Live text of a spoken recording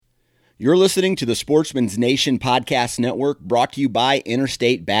You're listening to the Sportsman's Nation Podcast Network, brought to you by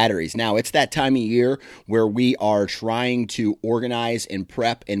Interstate Batteries. Now, it's that time of year where we are trying to organize and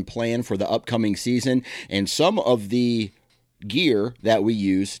prep and plan for the upcoming season, and some of the gear that we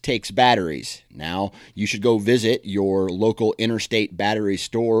use takes batteries. Now, you should go visit your local Interstate Battery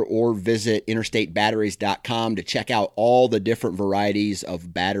store or visit interstatebatteries.com to check out all the different varieties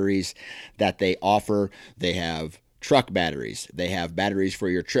of batteries that they offer. They have truck batteries. They have batteries for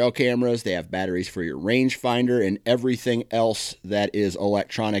your trail cameras. They have batteries for your rangefinder and everything else that is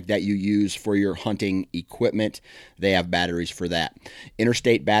electronic that you use for your hunting equipment. They have batteries for that.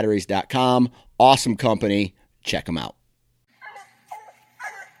 Interstatebatteries.com. Awesome company. Check them out.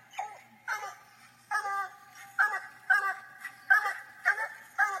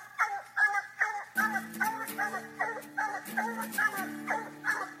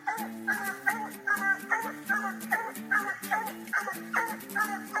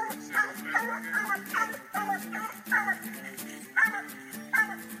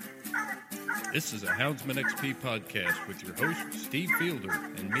 This is a Houndsman XP podcast with your host, Steve Fielder,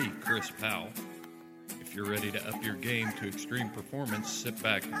 and me, Chris Powell. If you're ready to up your game to extreme performance, sit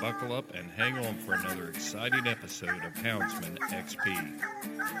back, buckle up, and hang on for another exciting episode of Houndsman XP.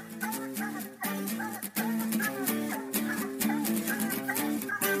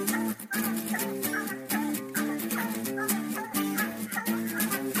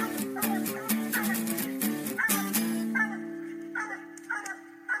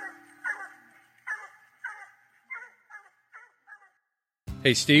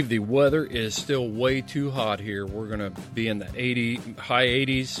 Hey Steve, the weather is still way too hot here. We're going to be in the high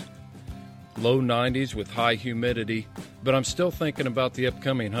 80s, low 90s with high humidity, but I'm still thinking about the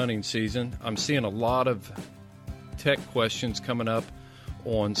upcoming hunting season. I'm seeing a lot of tech questions coming up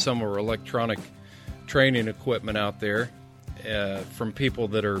on some of our electronic training equipment out there from people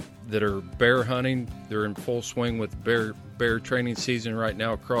that are bear hunting. They're in full swing with bear training season right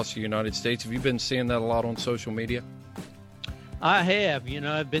now across the United States. Have you been seeing that a lot on social media? I have.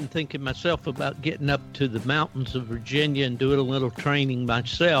 I've been thinking myself about getting up to the mountains of Virginia and doing a little training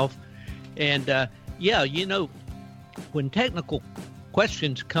myself. And, when technical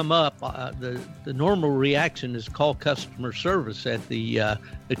questions come up, the normal reaction is call customer service at the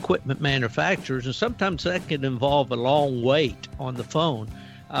equipment manufacturers, and sometimes that can involve a long wait on the phone.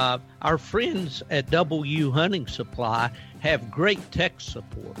 Our friends at W Hunting Supply have great tech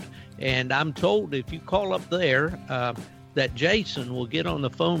support, and I'm told if you call up there, that Jason will get on the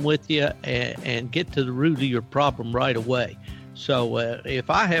phone with you and get to the root of your problem right away. So if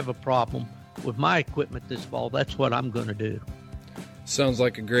I have a problem with my equipment this fall, that's what I'm going to do. Sounds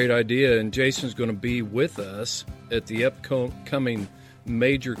like a great idea, and Jason's going to be with us at the upcoming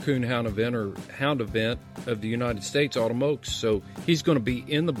major coon hound event or hound event of the United States, Autumn Oaks. So he's going to be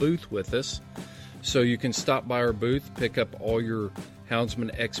in the booth with us. So you can stop by our booth, pick up all your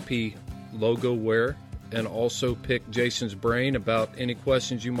Houndsman XP logo wear, and also pick Jason's brain about any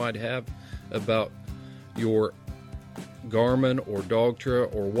questions you might have about your Garmin or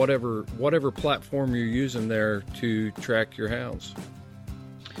Dogtra or whatever platform you're using there to track your hounds.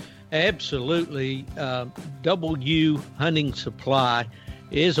 Absolutely. W Hunting Supply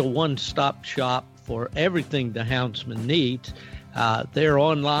is a one-stop shop for everything the houndsman needs. They're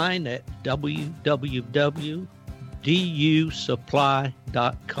online at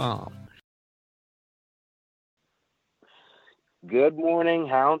www.dusupply.com. Good morning,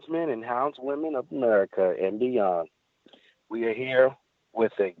 houndsmen and houndswomen of America and beyond. We are here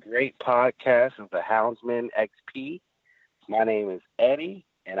with a great podcast of the Houndsman XP. My name is Eddie,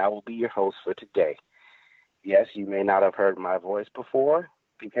 and I will be your host for today. Yes, you may not have heard my voice before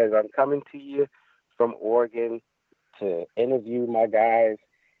because I'm coming to you from Oregon to interview my guys,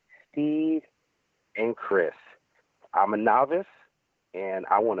 Steve and Chris. I'm a novice, and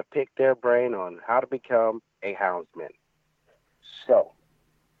I want to pick their brain on how to become a houndsman. So,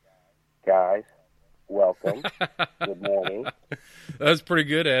 guys, welcome. Good morning. That's pretty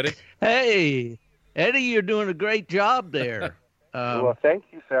good, Eddie. Hey, Eddie, you're doing a great job there. Well, thank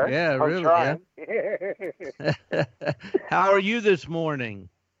you, sir. Yeah, I'm really. trying. Yeah. How are you this morning?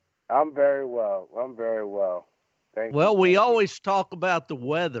 I'm very well. Thank you. Well, we always talk about the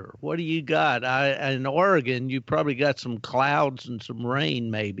weather. What do you got? In Oregon, you probably got some clouds and some rain,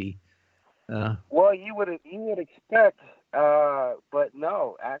 maybe. Well, you would expect. But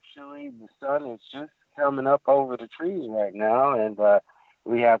no, actually, the sun is just coming up over the trees right now, and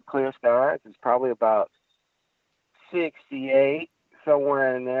we have clear skies. It's probably about 68,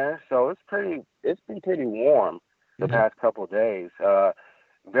 somewhere in there. So it's been pretty warm the past couple of days.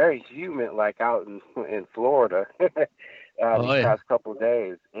 Very humid, like out in Florida. these past couple of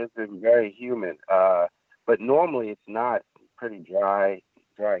days. It's been very humid. But normally it's not pretty dry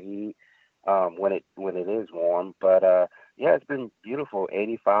heat when it is warm. But yeah, it's been beautiful.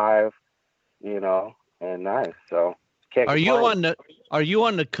 85, and nice. So can't Are complain. you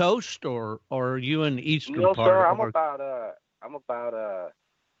on the coast or are you in the eastern No, part? sir. I'm about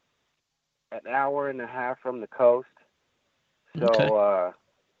an hour and a half from the coast. So Okay.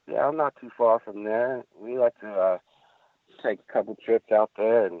 yeah, I'm not too far from there. We like to take a couple trips out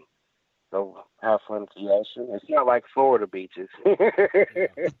there and go have fun at the ocean. It's not like Florida beaches.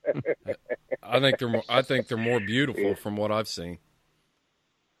 I think they're more beautiful from what I've seen.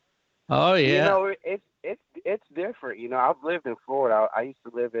 Oh yeah. It's different. I've lived in Florida. I used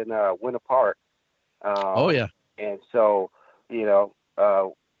to live in Winter Park. Oh yeah. And so,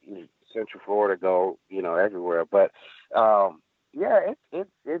 Central Florida go, everywhere. But yeah,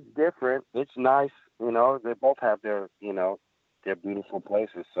 it's different. It's nice. They both have their beautiful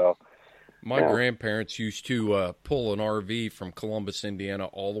places. So My grandparents used to pull an RV from Columbus, Indiana,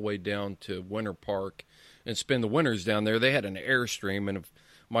 all the way down to Winter Park and spend the winters down there. They had an Airstream, and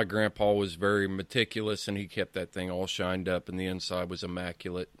my grandpa was very meticulous, and he kept that thing all shined up, and the inside was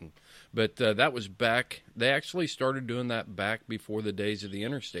immaculate. But that was back. They actually started doing that back before the days of the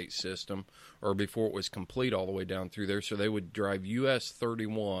interstate system, or before it was complete all the way down through there. So they would drive US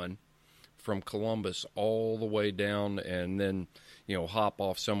 31 from Columbus all the way down, and then hop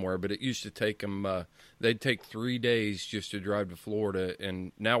off somewhere. But it used to take them. They'd take 3 days just to drive to Florida.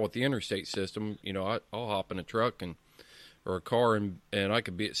 And now with the interstate system, I'll hop in a truck or a car, and I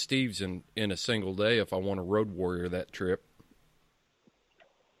could be at Steve's in a single day if I want to road warrior that trip.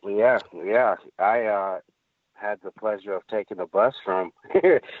 yeah. I had the pleasure of taking the bus from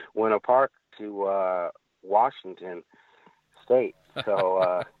Winter Park to Washington State.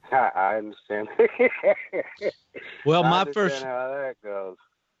 So I understand. Well, I understand how that goes.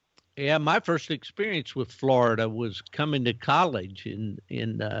 my first experience with Florida was coming to college in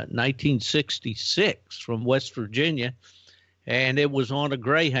 1966 from West Virginia, and it was on a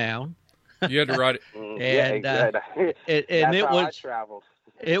Greyhound. You had to ride it. And That's how I traveled.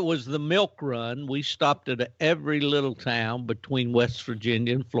 It was the milk run. We stopped at every little town between West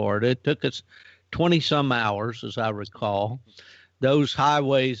Virginia and Florida. It took us 20 some hours, as I recall. Those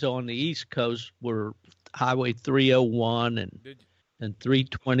highways on the East Coast were Highway 301 and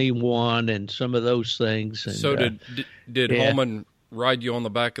 321 and some of those things. And, so did Holman ride you on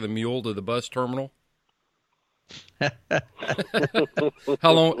the back of the mule to the bus terminal? How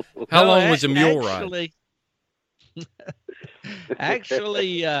long was a mule ride?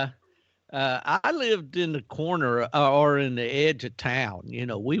 Actually, I lived in the corner or in the edge of town.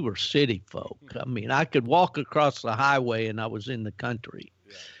 We were city folk. I mean, I could walk across the highway and I was in the country.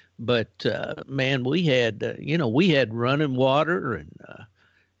 Yeah. But man, we had running water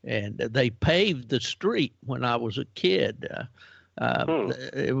and they paved the street when I was a kid.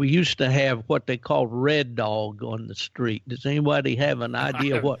 We used to have what they called Red Dog on the street. Does anybody have an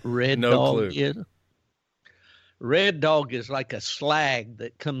idea what Red Dog is? Red Dog is like a slag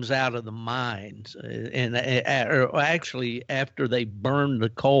that comes out of the mines, and actually after they burn the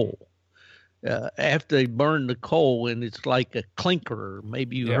coal. After they burn the coal, and it's like a clinker.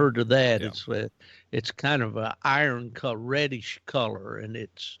 Maybe you heard of that. Yeah. It's kind of an iron reddish color, and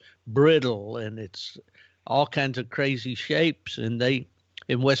it's brittle, and it's all kinds of crazy shapes. And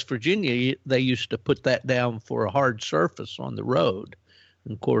in West Virginia, they used to put that down for a hard surface on the road.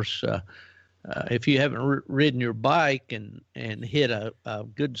 And of course, if you haven't ridden your bike and hit a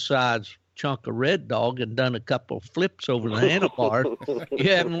good sized chunk of Red Dog and done a couple of flips over the handlebars,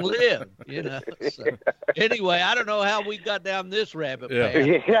 you haven't lived, So, anyway, I don't know how we got down this rabbit path.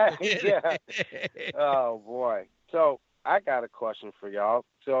 Yeah. Oh boy. So I got a question for y'all.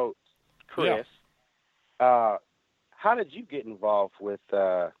 So, Chris, how did you get involved with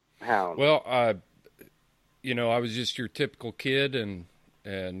hounds? Well, I was just your typical kid and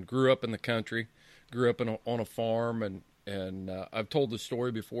grew up in the country, grew up on a farm, and I've told the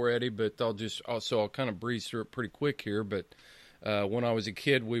story before, Eddie, but I'll kind of breeze through it pretty quick here. But when I was a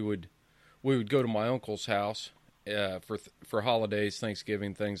kid, we would go to my uncle's house for holidays,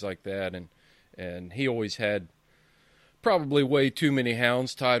 Thanksgiving, things like that, and he always had probably way too many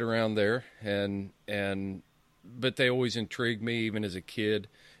hounds tied around there, but they always intrigued me even as a kid,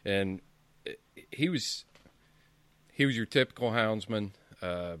 and he was your typical houndsman.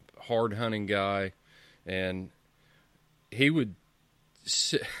 Hard hunting guy, and he would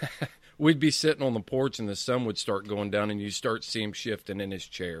we'd be sitting on the porch and the sun would start going down and you start seeing him shifting in his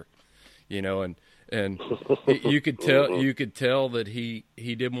chair, and And you could tell that he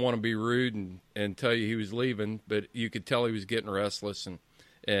didn't want to be rude and tell you he was leaving, but you could tell he was getting restless,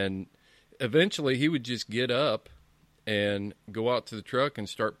 and eventually he would just get up and go out to the truck and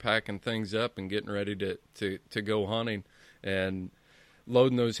start packing things up and getting ready to go hunting and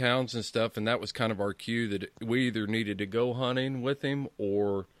loading those hounds and stuff. And that was kind of our cue that we either needed to go hunting with him,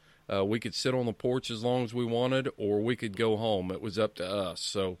 or we could sit on the porch as long as we wanted, or we could go home. It was up to us.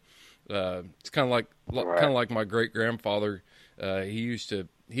 So it's kind of like my great grandfather. He used to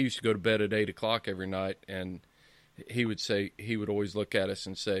go to bed at 8:00 every night, and he would always look at us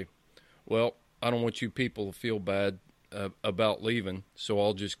and say, "Well, I don't want you people to feel bad about leaving, so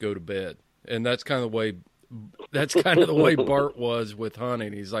I'll just go to bed." And that's kind of the way Bart was with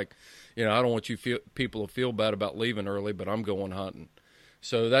hunting. He's like, I don't want you people to feel bad about leaving early, but I'm going hunting.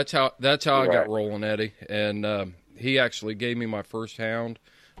 So that's how I got rolling, Eddie. And he actually gave me my first hound.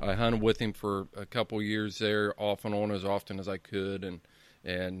 I hunted with him for a couple of years there, off and on as often as I could,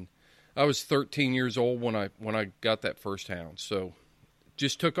 and I was 13 years old when I got that first hound. So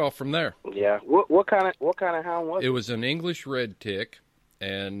just took off from there. Yeah. What kind of hound was it? It was an English red tick,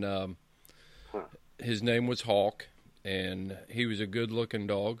 and his name was Hawk, and he was a good-looking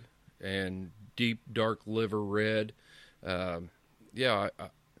dog, and deep dark liver red. He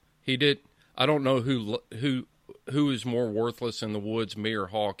did. I don't know who is more worthless in the woods, me or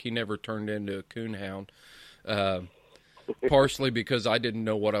Hawk. He never turned into a coon hound, partially because I didn't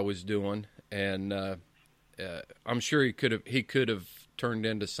know what I was doing, and I'm sure he could have turned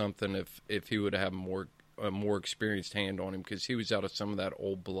into something if he would have a more experienced hand on him, because he was out of some of that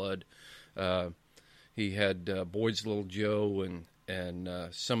old blood. He had Boyd's Little Joe and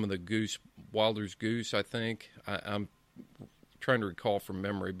some of the Wilder's Goose, I think. I'm trying to recall from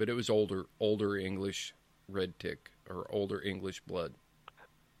memory, but it was older English red tick, or older English blood.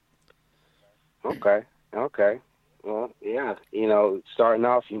 Okay. Well, yeah, starting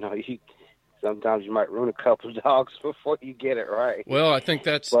off, sometimes you might ruin a couple of dogs before you get it right. Well, I think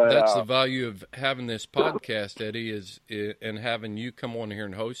that's the value of having this podcast, Eddie, and having you come on here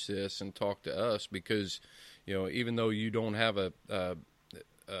and host this and talk to us, because, even though you don't have a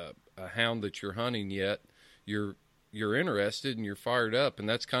hound that you're hunting yet, you're interested and you're fired up, and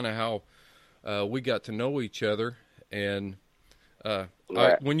that's kind of how we got to know each other. And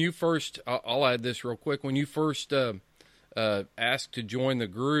when you first, I'll add this real quick. When you first asked to join the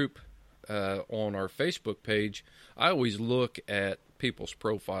group on our Facebook page, I always look at people's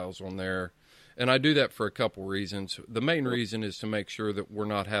profiles on there, and I do that for a couple reasons. The main reason is to make sure that we're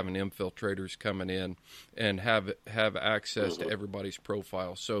not having infiltrators coming in and have access to everybody's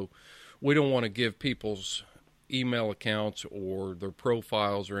profile. So we don't want to give people's email accounts or their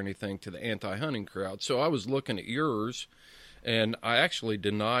profiles or anything to the anti-hunting crowd. So I was looking at yours, and I actually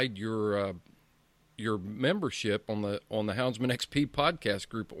denied your membership on the Houndsman XP podcast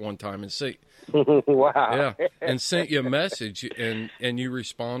group at one time, and wow, yeah, and sent you a message, and you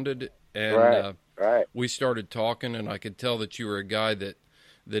responded, and right. We started talking, and I could tell that you were a guy that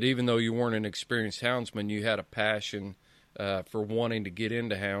even though you weren't an experienced houndsman, you had a passion for wanting to get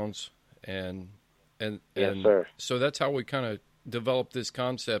into hounds, and yes, sir. So that's how we kind of developed this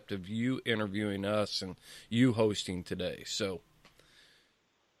concept of you interviewing us and you hosting today. So.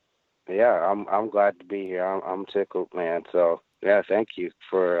 Yeah, I'm glad to be here. I'm tickled, man. So yeah, thank you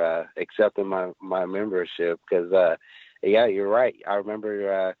for accepting my membership, because yeah, you're right. I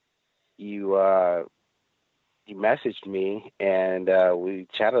remember you messaged me, and we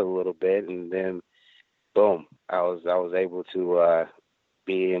chatted a little bit, and then boom, I was able to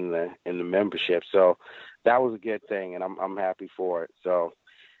be in the membership. So that was a good thing, and I'm happy for it. So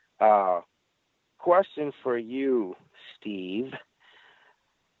question for you, Steve.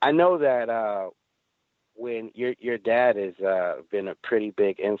 I know that when your dad has been a pretty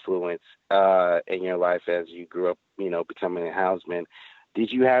big influence in your life as you grew up, becoming a houndsman,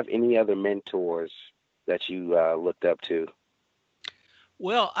 did you have any other mentors that you looked up to?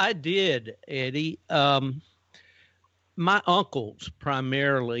 Well, I did, Eddie. My uncles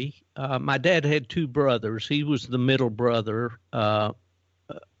primarily. My dad had two brothers. He was the middle brother.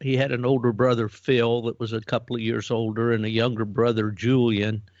 He had an older brother, Phil, that was a couple of years older, and a younger brother,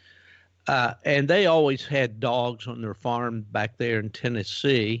 Julian. And they always had dogs on their farm back there in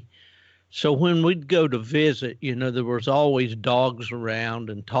Tennessee. So when we'd go to visit, there was always dogs around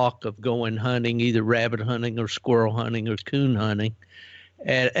and talk of going hunting, either rabbit hunting or squirrel hunting or coon hunting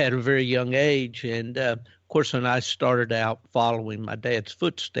at a very young age. And, of course, when I started out following my dad's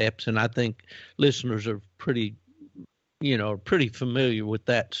footsteps, and I think listeners are pretty are pretty familiar with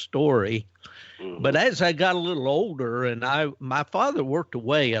that story. Mm-hmm. But as I got a little older, and my father worked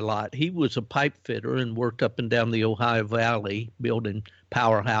away a lot. He was a pipe fitter and worked up and down the Ohio Valley building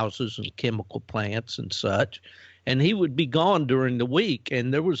powerhouses and chemical plants and such. And he would be gone during the week.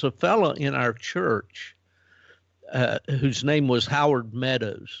 And there was a fellow in our church whose name was Howard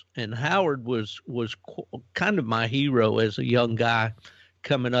Meadows. And Howard was kind of my hero as a young guy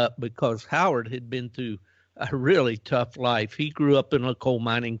coming up, because Howard had been through a really tough life. He grew up in a coal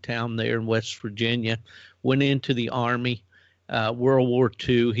mining town there in West Virginia, went into the Army, World War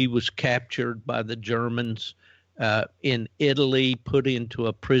II. He was captured by the Germans in Italy, put into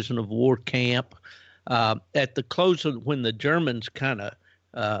a prison of war camp. At the close of when the Germans kind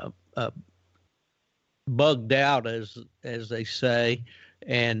of bugged out, as they say,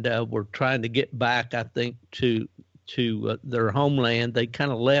 and were trying to get back, I think, to their homeland, they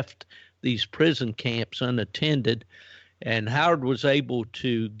kind of left these prison camps unattended, and Howard was able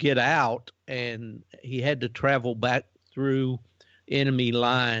to get out, and he had to travel back through enemy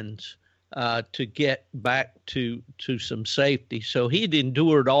lines to get back to some safety. So he'd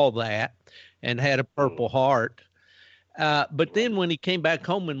endured all that and had a Purple Heart. But then when he came back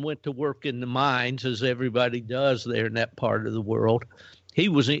home and went to work in the mines, as everybody does there in that part of the world, he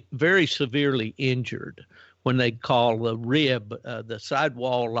was very severely injured. When they call the rib, the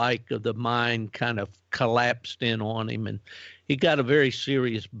sidewall like of the mine kind of collapsed in on him, and he got a very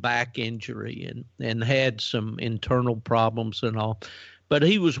serious back injury and had some internal problems and all. But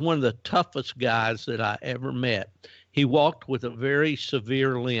he was one of the toughest guys that I ever met. He walked with a very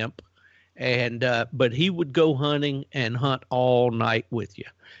severe limp, and but he would go hunting and hunt all night with you.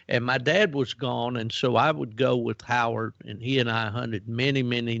 And my dad was gone, and so I would go with Howard, and he and I hunted many,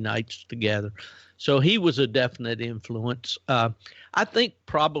 many nights together. So he was a definite influence. I think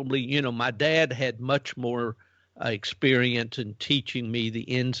probably, my dad had much more experience in teaching me the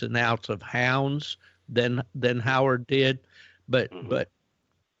ins and outs of hounds than Howard did, but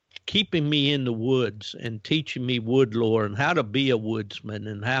keeping me in the woods and teaching me wood lore and how to be a woodsman,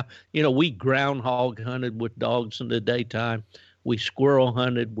 and how, we groundhog hunted with dogs in the daytime. We squirrel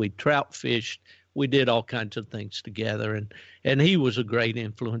hunted, we trout fished, we did all kinds of things together, and he was a great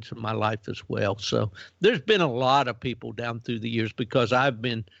influence in my life as well. So there's been a lot of people down through the years, because I've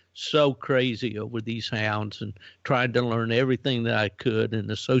been so crazy over these hounds and tried to learn everything that I could and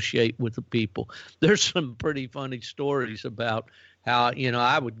associate with the people. There's some pretty funny stories about how,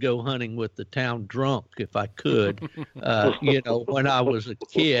 I would go hunting with the town drunk if I could, when I was a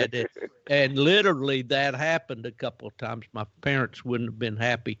kid. And literally that happened a couple of times. My parents wouldn't have been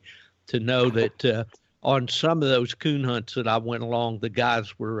happy to know that on some of those coon hunts that I went along, the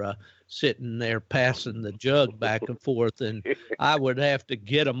guys were sitting there passing the jug back and forth, and I would have to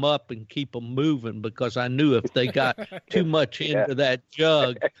get them up and keep them moving, because I knew if they got too much into that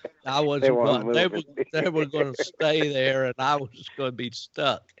jug, I wasn't going. They were going to stay there, and I was going to be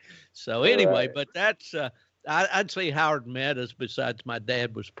stuck. So anyway, but that's I'd say Howard Meadows, besides my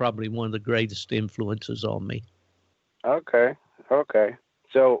dad, was probably one of the greatest influences on me. Okay.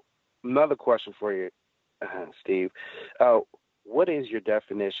 So another question for you, Steve. What is your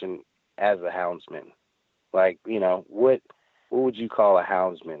definition as a houndsman? Like, what would you call a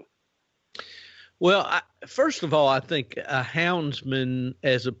houndsman? Well, first of all, I think a houndsman,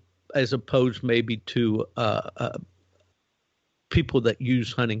 as opposed maybe to people that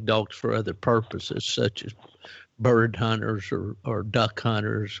use hunting dogs for other purposes, such as bird hunters or duck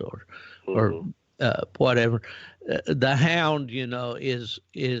hunters or whatever. The hound,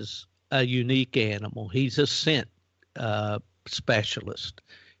 is a unique animal. He's a scent specialist,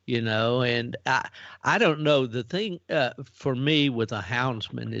 and I don't know. The thing for me with a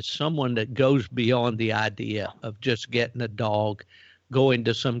houndsman is someone that goes beyond the idea of just getting a dog, going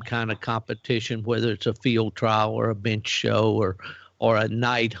to some kind of competition, whether it's a field trial or a bench show or a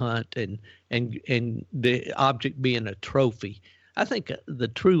night hunt, and the object being a trophy. I think the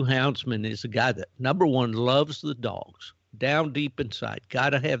true houndsman is a guy that, number one, loves the dogs down deep inside.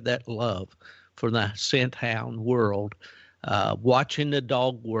 Got to have that love for the scent hound world. Watching the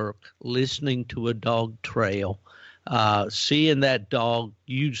dog work, listening to a dog trail, seeing that dog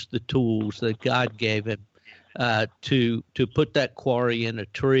use the tools that God gave him to put that quarry in a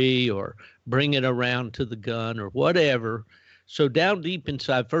tree or bring it around to the gun or whatever. So down deep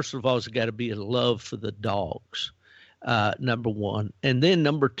inside, first of all, there's got to be a love for the dogs, number one. And then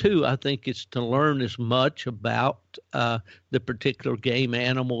number two, I think it's to learn as much about the particular game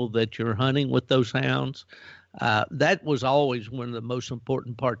animal that you're hunting with those hounds. That was always one of the most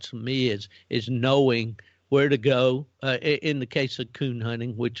important parts for me is knowing where to go. In the case of coon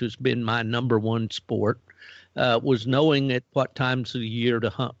hunting, which has been my number one sport, was knowing at what times of the year to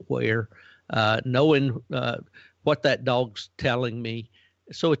hunt where, knowing what that dog's telling me.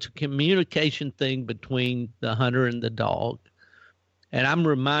 So it's a communication thing between the hunter and the dog. And I'm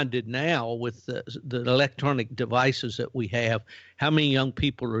reminded now with the electronic devices that we have, how many young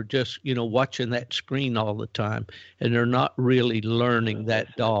people are just, watching that screen all the time, and they're not really learning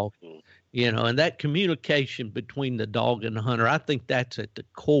that dog, and that communication between the dog and the hunter, I think that's at the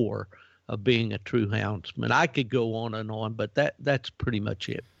core of being a true houndsman. I could go on and on, but that's pretty much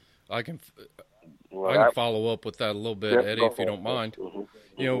it. I can follow up with that a little bit, Eddie, if you don't mind.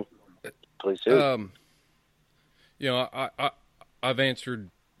 Please do. I've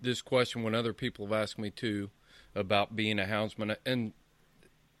answered this question when other people have asked me too about being a houndsman. And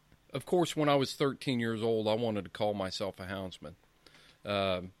of course, when I was 13 years old, I wanted to call myself a houndsman.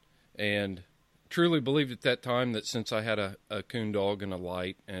 And truly believed at that time that since I had a coon dog and a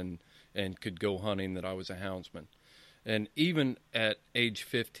light and could go hunting, that I was a houndsman. And even at age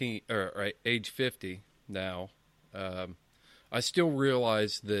 15 or age 50 now, I still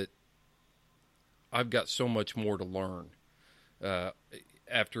realize that I've got so much more to learn.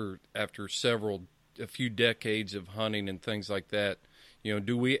 After a few decades of hunting and things like that,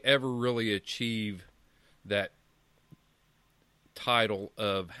 do we ever really achieve that title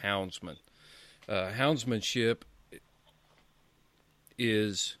of houndsman? Houndsmanship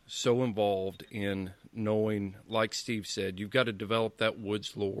is so involved in knowing, like Steve said, you've got to develop that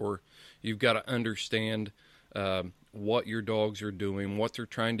woods lore. You've got to understand what your dogs are doing, what they're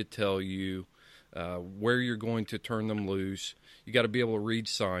trying to tell you, where you're going to turn them loose. You got to be able to read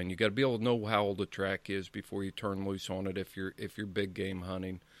sign. You got to be able to know how old a track is before you turn loose on it. If you're big game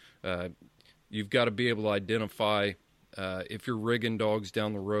hunting, you've got to be able to identify if you're rigging dogs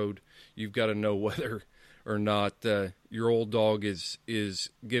down the road. You've got to know whether or not your old dog is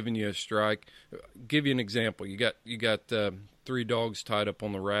giving you a strike. Give you an example. You got 3 dogs tied up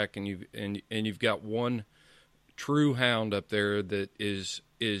on the rack, and you've got one true hound up there that is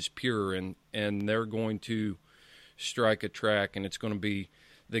pure, and they're going to strike a track, and it's going to be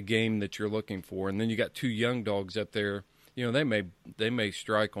the game that you're looking for. And then you got 2 young dogs up there. They may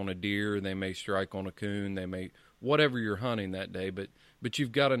strike on a deer, they may strike on a coon, they may whatever you're hunting that day, but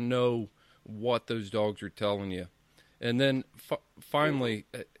you've got to know what those dogs are telling you. And then finally,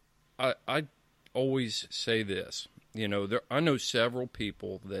 I always say this. I know several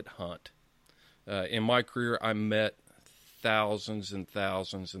people that hunt. In my career, I met thousands and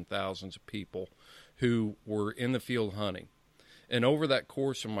thousands and thousands of people who were in the field hunting. And over that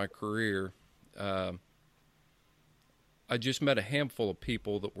course of my career, I just met a handful of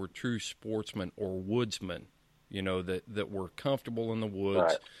people that were true sportsmen or woodsmen, that were comfortable in the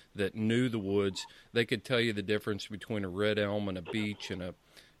woods, right, that knew the woods. They could tell you the difference between a red elm and a beech and a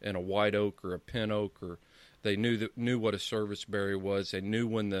white oak or a pin oak, or they knew what a serviceberry was. They knew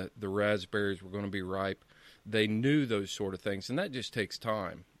when the raspberries were going to be ripe. They knew those sort of things, and that just takes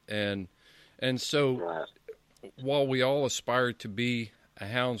time. And so right, while we all aspire to be a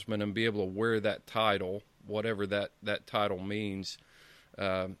houndsman and be able to wear that title, whatever that title means,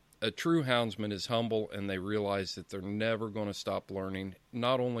 a true houndsman is humble, and they realize that they're never going to stop learning,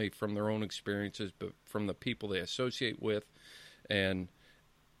 not only from their own experiences, but from the people they associate with, and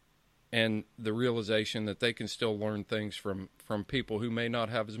the realization that they can still learn things from people who may not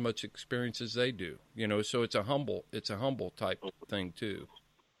have as much experience as they do. So it's a humble type thing too.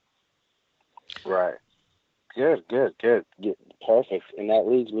 right. Good. Perfect. And that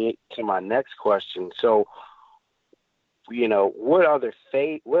leads me to my next question. So, what are the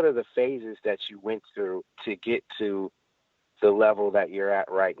phases that you went through to get to the level that you're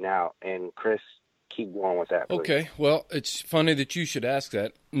at right now? And Chris, keep going with that, please. Okay. Well, it's funny that you should ask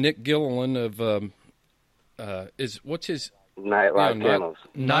that. Nick Gilliland of what's his Nightlife Kennels.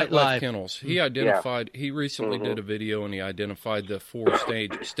 Nightlife Kennels. He identified. Yeah. He recently did a video, and he identified the 4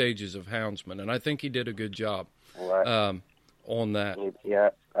 stages of houndsman, and I think he did a good job on that. Yeah,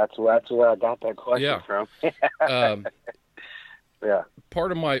 that's where I got that question from. Yeah.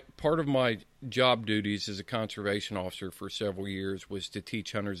 Part of my job duties as a conservation officer for several years was to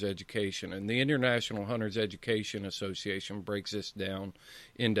teach hunters education, and the International Hunters Education Association breaks this down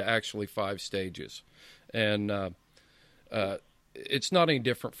into actually 5 stages, and it's not any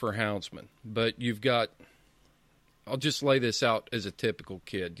different for houndsmen. But you've got, I'll just lay this out as a typical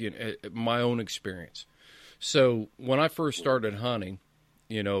kid, my own experience. So when I first started hunting,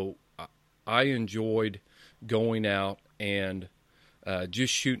 I enjoyed going out and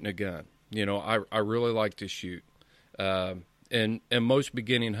just shooting a gun. I really like to shoot. And most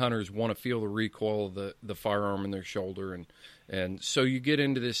beginning hunters want to feel the recoil of the firearm in their shoulder. And so you get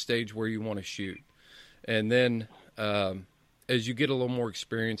into this stage where you want to shoot. And then as you get a little more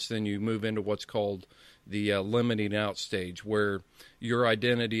experience, then you move into what's called the limiting out stage, where your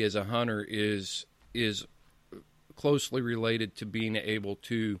identity as a hunter is closely related to being able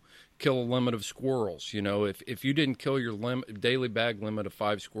to kill a limit of squirrels. You know, if you didn't kill your daily bag limit of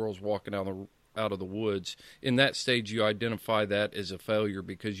 5 squirrels walking out of the woods, in that stage you identify that as a failure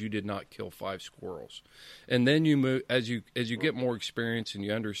because you did not kill 5 squirrels. And then you move as you get more experience and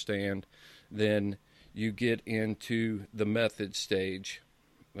you understand, then you get into the method stage.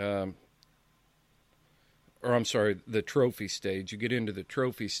 The trophy stage. You get into the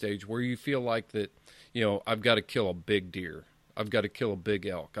trophy stage where you feel like that, you know, I've got to kill a big deer. I've got to kill a big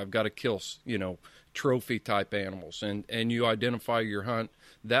elk. I've got to kill, you know, trophy type animals. And you identify your hunt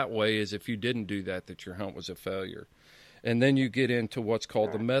that way, as if you didn't do that your hunt was a failure. And then you get into what's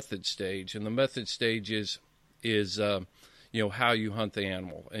called the method stage. And the method stage is you know, how you hunt the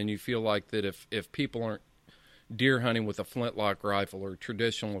animal. And you feel like that if people aren't deer hunting with a flintlock rifle or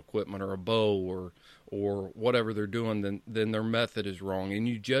traditional equipment or a bow or whatever they're doing, then their method is wrong, and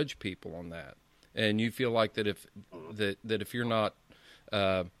you judge people on that. And you feel like that if you're not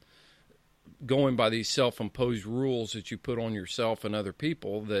going by these self-imposed rules that you put on yourself and other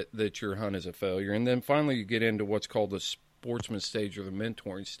people, that your hunt is a failure. And then finally you get into what's called the sportsman stage or the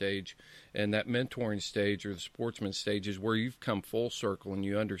mentoring stage. And that mentoring stage or the sportsman stage is where you've come full circle and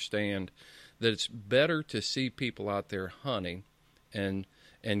you understand that it's better to see people out there hunting and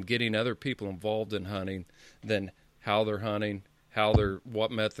getting other people involved in hunting than how they're hunting,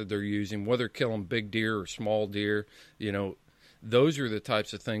 what method they're using, whether killing big deer or small deer. You know, those are the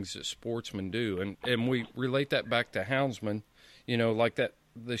types of things that sportsmen do. And we relate that back to houndsmen, you know, like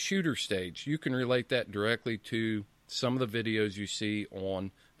the shooter stage. You can relate that directly to some of the videos you see on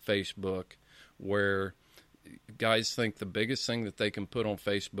Facebook where guys think the biggest thing that they can put on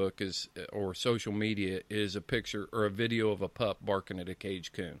Facebook or social media is a picture or a video of a pup barking at a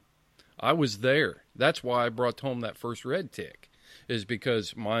caged coon. I was there. That's why I brought home that first red tick, is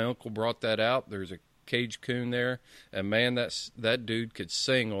because my uncle brought that out. There's a caged coon there, and man, that dude could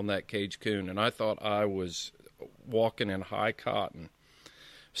sing on that caged coon, and I thought I was walking in high cotton.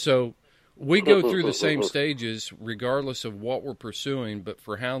 So we go through the same stages regardless of what we're pursuing, but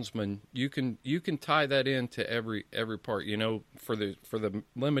for houndsmen, you can tie that into every part. You know, for the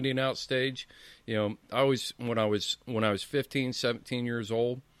limiting out stage, you know, when I was 15, 17 years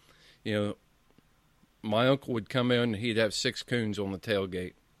old, you know, my uncle would come in and he'd have 6 coons on the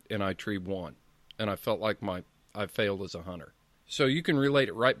tailgate, and I treed 1, and I felt like I failed as a hunter. So you can relate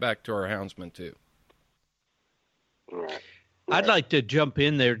it right back to our houndsmen too. Right. I'd like to jump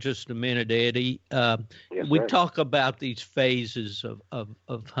in there just a minute, Eddie. We talk about these phases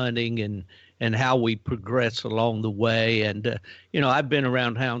of hunting and how we progress along the way. And, you know, I've been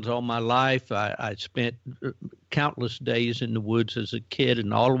around hounds all my life. I spent countless days in the woods as a kid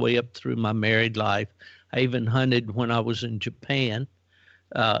and all the way up through my married life. I even hunted when I was in Japan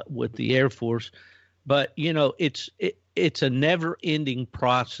with the Air Force. But, you know, it's a never-ending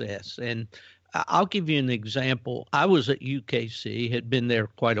process. And I'll give you an example. I was at UKC, had been there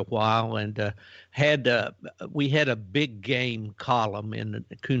quite a while, and we had a big game column in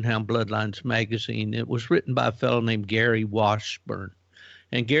the Coonhound Bloodlines magazine. It was written by a fellow named Gary Washburn,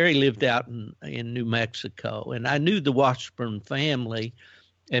 and Gary lived out in New Mexico. And I knew the Washburn family,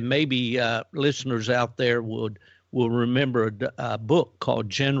 and maybe listeners out there will remember a book called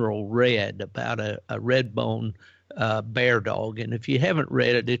General Red about a red bone bear dog. And if you haven't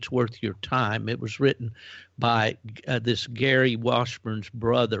read it, it's worth your time. It was written by this Gary Washburn's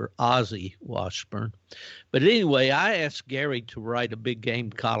brother, Ozzie Washburn. But anyway, I asked Gary to write a big game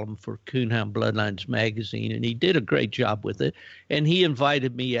column for Coonhound Bloodlines magazine, and he did a great job with it. And he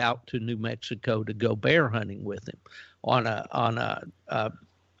invited me out to New Mexico to go bear hunting with him on a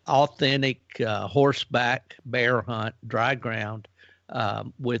authentic horseback bear hunt, dry ground,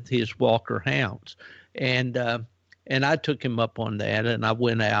 with his Walker hounds. And I took him up on that, and I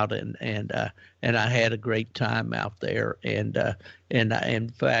went out and I had a great time out there. And in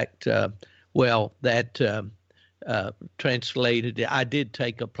fact, translated, I did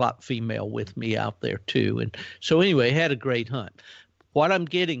take a Plott female with me out there too. And so anyway, had a great hunt. What I'm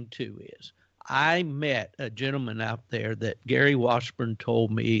getting to is I met a gentleman out there that Gary Washburn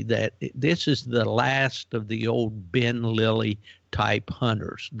told me that this is the last of the old Ben Lilly type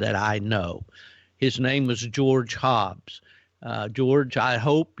hunters that I know. His name was George Hobbs. George, I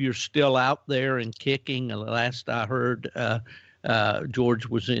hope you're still out there and kicking. The last I heard, George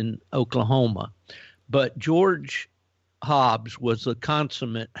was in Oklahoma. But George Hobbs was a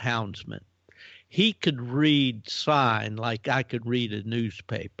consummate houndsman. He could read sign like I could read a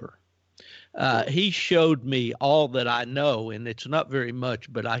newspaper. He showed me all that I know, and it's not very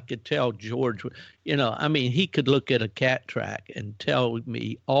much, but I could tell George, I mean, he could look at a cat track and tell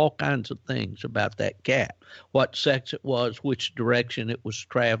me all kinds of things about that cat, what sex it was, which direction it was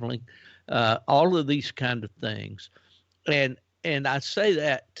traveling, all of these kind of things. And I say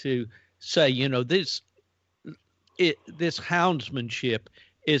that to say, this houndsmanship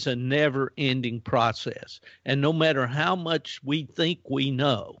is a never-ending process. And no matter how much we think we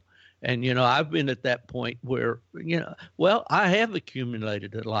know, and, I've been at that point where, I have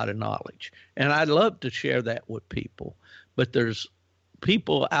accumulated a lot of knowledge, and I'd love to share that with people. But there's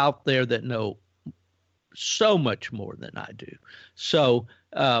people out there that know so much more than I do. So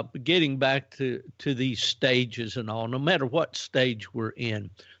getting back to these stages and all, no matter what stage we're in,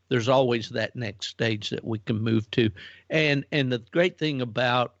 there's always that next stage that we can move to. And the great thing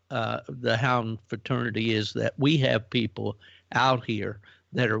about the hound fraternity is that we have people out here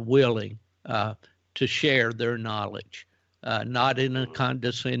that are willing to share their knowledge, not in a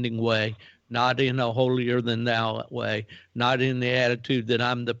condescending way, not in a holier than thou way, not in the attitude that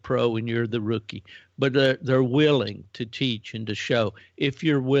I'm the pro and you're the rookie, but they're willing to teach and to show if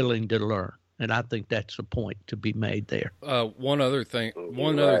you're willing to learn. And I think that's a point to be made there. One other thing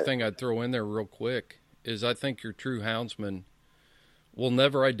I'd throw in there real quick is I think your true houndsman will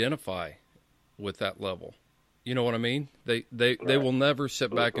never identify with that level. You know what I mean? They will never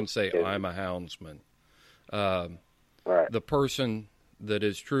sit back and say, I'm a houndsman. The person that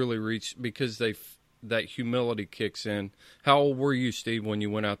is truly reached, because that humility kicks in. How old were you, Steve, when you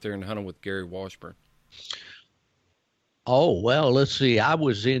went out there and hunted with Gary Washburn? Oh, well, let's see. I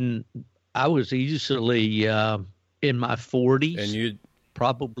was easily in my 40s. And you'd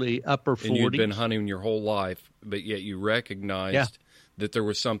probably upper 40s. And you'd been hunting your whole life, but yet you recognized that there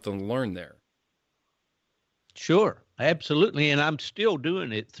was something to learn there. Sure, absolutely, and I'm still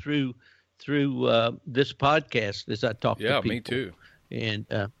doing it through this podcast as I talk to people. Yeah, me too. And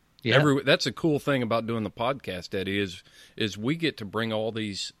that's a cool thing about doing the podcast, Eddie, is we get to bring all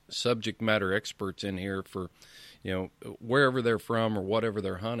these subject matter experts in here for, wherever they're from or whatever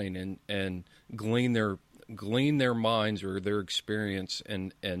they're hunting, and glean their minds or their experience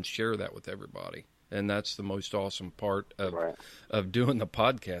and share that with everybody. And that's the most awesome part of doing the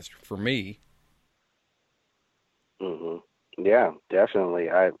podcast for me. Mm-hmm. Yeah, definitely.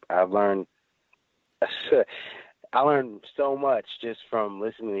 I've learned I learned so much just from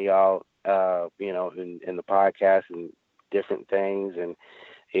listening to y'all, in the podcast and different things, and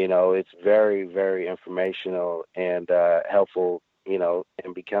it's very, very informational and helpful, in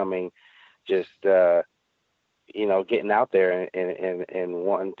becoming just getting out there and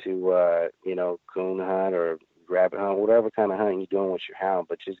wanting to coon hunt or rabbit hunt, whatever kind of hunting you're doing with your hound,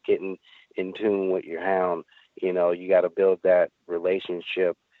 but just getting in tune with your hound. You got to build that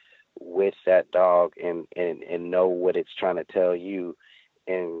relationship with that dog and know what it's trying to tell you.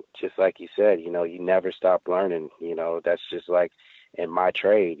 And just like you said, you never stop learning. That's just like in my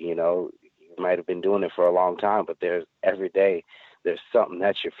trade, you might have been doing it for a long time, but every day there's something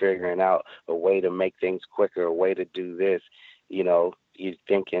that you're figuring out, a way to make things quicker, a way to do this, you're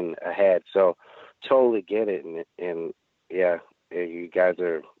thinking ahead. So totally get it. And yeah, you guys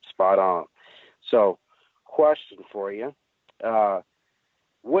are spot on. So question for you.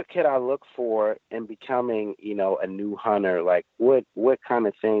 What could I look for in becoming, a new hunter? Like what kind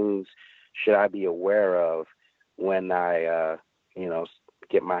of things should I be aware of when I,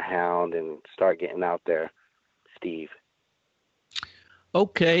 get my hound and start getting out there, Steve?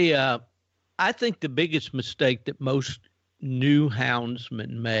 Okay. I think the biggest mistake that most new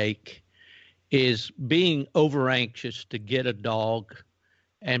houndsmen make is being over anxious to get a dog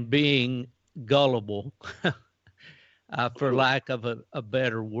and being gullible, for lack of a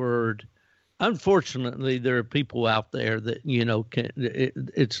better word. Unfortunately, there are people out there that,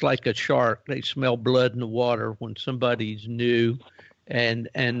 it's like a shark. They smell blood in the water when somebody's new, and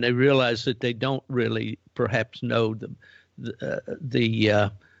they realize that they don't really perhaps know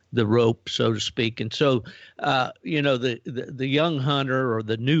the rope, so to speak. And so, the young hunter or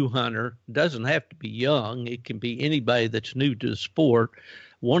the new hunter doesn't have to be young. It can be anybody that's new to the sport,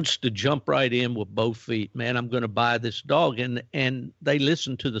 wants to jump right in with both feet. Man, I'm going to buy this dog. And they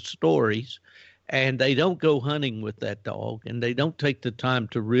listen to the stories, and they don't go hunting with that dog, and they don't take the time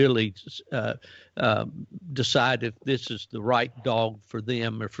to really decide if this is the right dog for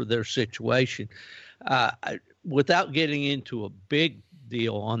them or for their situation. Without getting into a big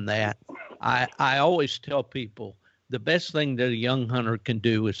deal on that, I always tell people the best thing that a young hunter can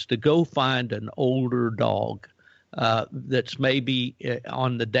do is to go find an older dog that's maybe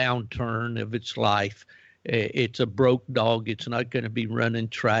on the downturn of its life, It's a broke dog. It's not going to be running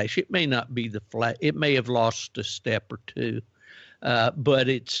trash. It may not be the flat. It may have lost a step or two, but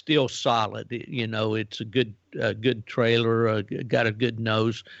it's still solid. It's a good trailer, got a good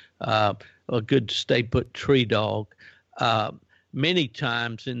nose, a good stay put tree dog. Many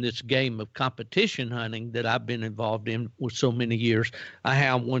times in this game of competition hunting that I've been involved in with so many years, I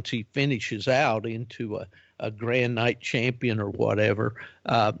have, once he finishes out into a Grand Night champion or whatever,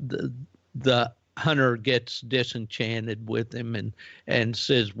 the hunter gets disenchanted with him and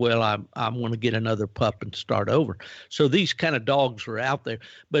says, well, I want to get another pup and start over. So these kind of dogs are out there.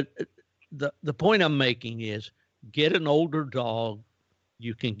 But the point I'm making is get an older dog.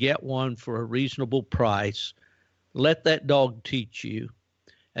 You can get one for a reasonable price. Let that dog teach you.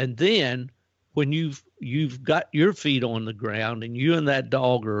 And then when you've got your feet on the ground and you and that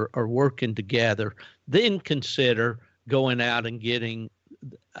dog are working together, then consider going out and getting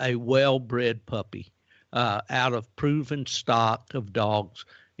a well-bred puppy out of proven stock of dogs.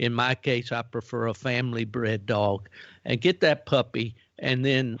 In my case, I prefer a family-bred dog, and get that puppy, and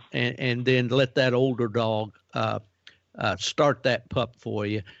then let that older dog start that pup for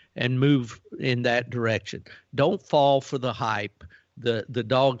you and move in that direction. Don't fall for the hype. The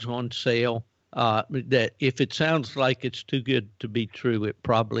dog's on sale. That if it sounds like it's too good to be true, it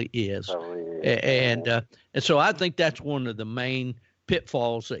probably is. And so I think that's one of the main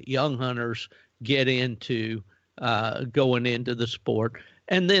pitfalls that young hunters get into going into the sport,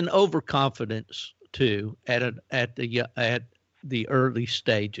 and then overconfidence too at the early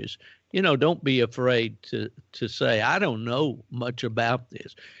stages. Don't be afraid to say, I don't know much about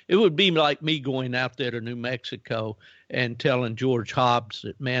this. It would be like me going out there to New Mexico and telling George Hobbs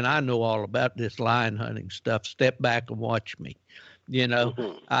that, man, I know all about this lion hunting stuff. Step back and watch me. It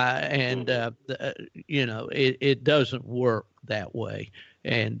doesn't work that way.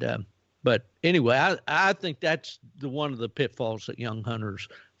 But anyway, I think that's one of the pitfalls that young hunters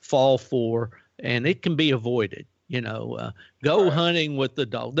fall for, and it can be avoided. Go hunting with the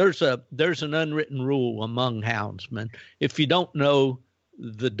dog. There's an unwritten rule among houndsmen. If you don't know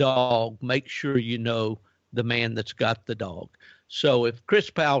the dog, make sure you know the man that's got the dog. So if Chris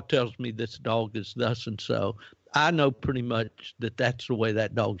Powell tells me this dog is thus and so, I know pretty much that that's the way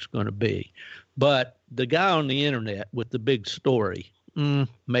that dog's going to be. But the guy on the internet with the big story,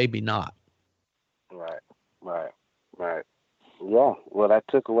 maybe not. Right. Yeah, well, that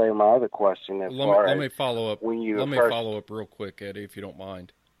took away my other question. Let me follow up. Follow up real quick, Eddie, if you don't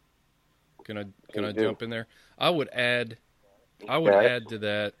mind. Can I jump in there? I would add to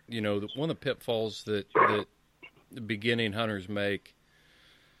that. One of the pitfalls that the beginning hunters make.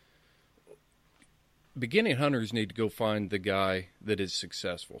 Beginning hunters need to go find the guy that is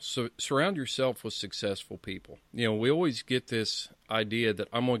successful. So surround yourself with successful people. We always get this idea that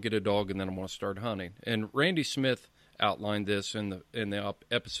I'm going to get a dog and then I'm going to start hunting. And Randy Smith outlined this in the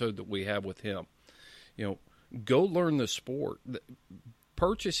episode that we have with him. Go learn the sport.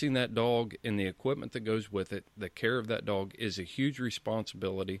 Purchasing that dog and the equipment that goes with it, the care of that dog, is a huge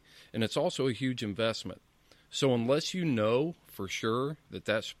responsibility, and it's also a huge investment. So unless you know for sure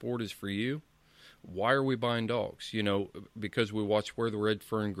that sport is for you, why are we buying dogs? Because we watch Where the Red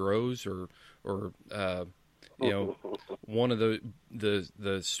Fern Grows, or one of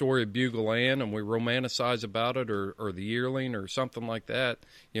the story of Bugle Ann, and we romanticize about it, or the Yearling, or something like that.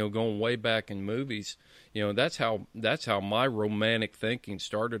 Going way back in movies. That's how my romantic thinking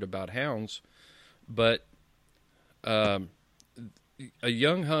started about hounds. But a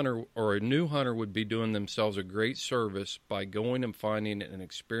young hunter or a new hunter would be doing themselves a great service by going and finding an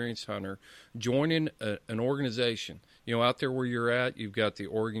experienced hunter, joining an organization. Out there where you're at, you've got the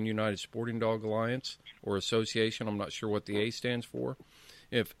Oregon United Sporting Dog Alliance or Association. I'm not sure what the A stands for.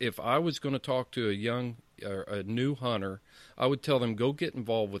 If I was going to talk to a new hunter, I would tell them, go get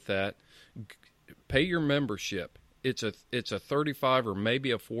involved with that. Pay your membership. It's a $35 or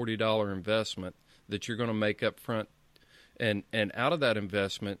maybe a $40 investment that you're going to make up front. And out of that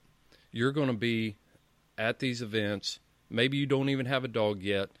investment, you're going to be at these events. Maybe you don't even have a dog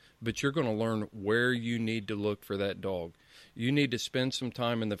yet, but you're going to learn where you need to look for that dog. You need to spend some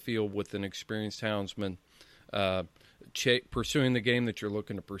time in the field with an experienced houndsman, pursuing the game that you're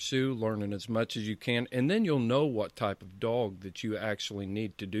looking to pursue, learning as much as you can, and then you'll know what type of dog that you actually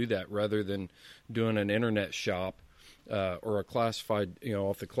need to do that, rather than doing an internet shop or a classified,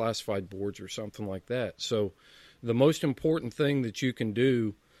 off the classified boards or something like that. So the most important thing that you can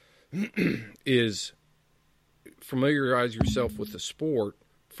do is familiarize yourself with the sport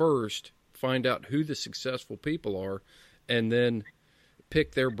first, find out who the successful people are, and then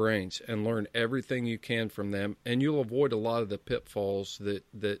pick their brains and learn everything you can from them, and you'll avoid a lot of the pitfalls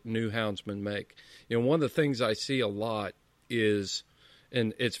that new houndsmen make. One of the things I see a lot is,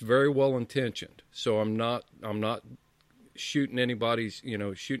 and it's very well intentioned, so I'm not shooting anybody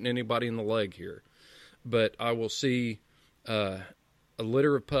in the leg here, but I will see a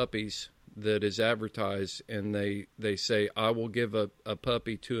litter of puppies that is advertised, and they say, I will give a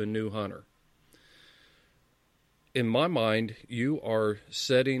puppy to a new hunter. In my mind, you are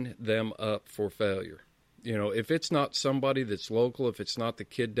setting them up for failure. If it's not somebody that's local, if it's not the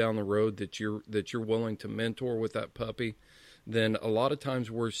kid down the road that you're willing to mentor with that puppy, then a lot of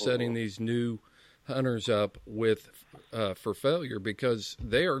times we're setting these new hunters up for failure, because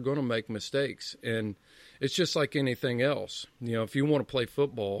they are going to make mistakes. And it's just like anything else. If you want to play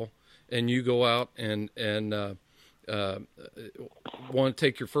football and you go out and want to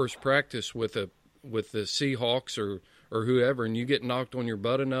take your first practice with the Seahawks or whoever, and you get knocked on your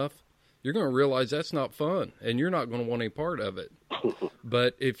butt enough, you're going to realize that's not fun, and you're not going to want any part of it.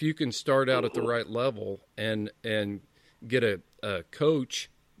 But if you can start out at the right level and get a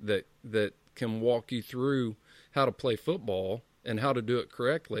coach that can walk you through how to play football and how to do it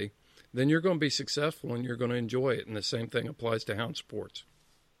correctly, then you're going to be successful and you're going to enjoy it. And the same thing applies to hound sports.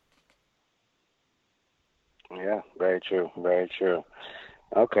 Yeah, very true. Very true.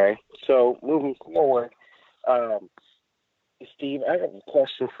 Okay, so moving forward, Steve, I have a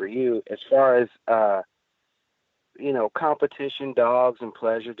question for you as far as, competition dogs and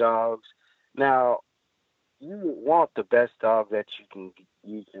pleasure dogs. Now, you want the best dog that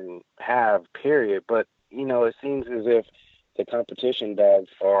you can have, period. But, it seems as if the competition dogs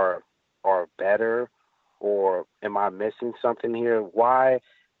are better, or am I missing something here? Why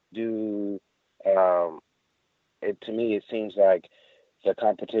to me, it seems like the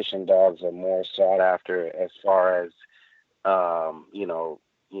competition dogs are more sought after as far as,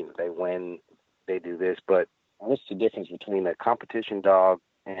 they win, they do this, but what's the difference between a competition dog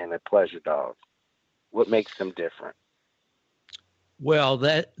and a pleasure dog? What makes them different? Well,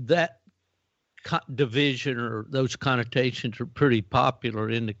 that division or those connotations are pretty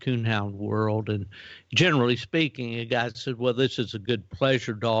popular in the coonhound world. And generally speaking, a guy said, well, this is a good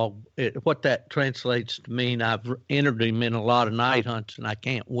pleasure dog. What that translates to mean, I've entered him in a lot of night hunts and I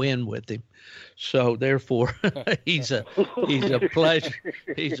can't win with him. So therefore, he's a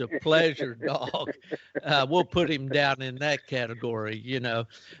pleasure dog. We'll put him down in that category,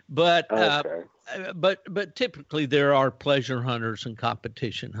 But okay. But typically there are pleasure hunters and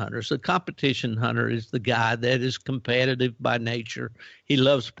competition hunters. The competition hunter is the guy that is competitive by nature. He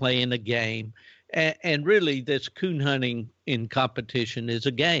loves playing a game, and really, this coon hunting in competition is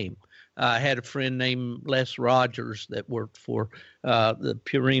a game. I had a friend named Les Rogers that worked for the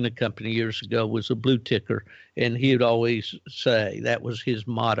Purina company years ago, was a blue ticker, and he would always say that was his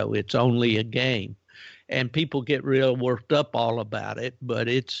motto: "It's only a game." And people get real worked up all about it, but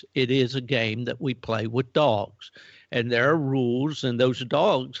it is a game that we play with dogs. And there are rules, and those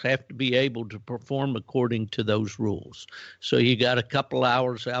dogs have to be able to perform according to those rules. So you got a couple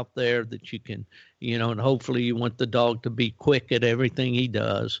hours out there that you can, and hopefully you want the dog to be quick at everything he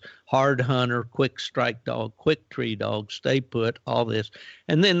does. Hard hunter, quick strike dog, quick tree dog, stay put, all this.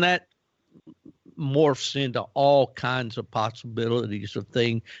 And then that morphs into all kinds of possibilities of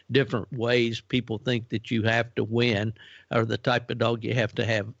different ways people think that you have to win, or the type of dog you have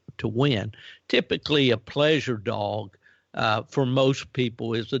to win. Typically, a pleasure dog for most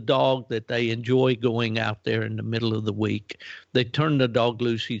people is a dog that they enjoy going out there in the middle of the week. They turn the dog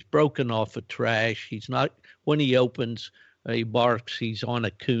loose. He's broken off of trash. He's not, when he opens, he barks, he's on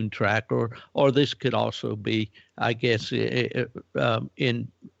a coon track, or this could also be, I guess,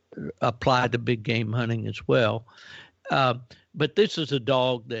 applied to big game hunting as well. But this is a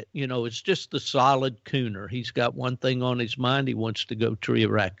dog that, it's just the solid cooner. He's got one thing on his mind. He wants to go tree a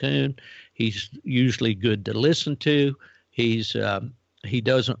raccoon. He's usually good to listen to. He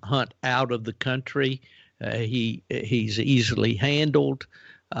doesn't hunt out of the country. He's easily handled.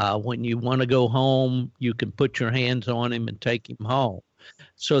 When you want to go home, you can put your hands on him and take him home.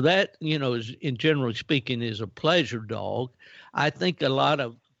 So that, is, in generally speaking, is a pleasure dog. I think a lot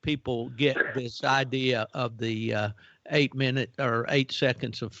of people get this idea of the 8 minute or 8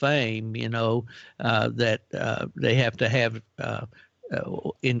 seconds of fame, that they have to have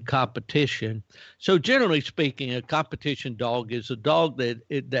in competition. So generally speaking, a competition dog is a dog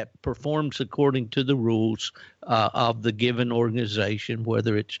that performs according to the rules of the given organization,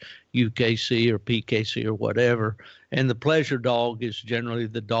 whether it's UKC or PKC or whatever. And the pleasure dog is generally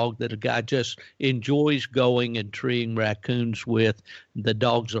the dog that a guy just enjoys going and treeing raccoons with. The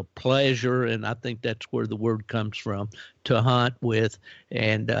dog's a pleasure, and I think that's where the word comes from, to hunt with.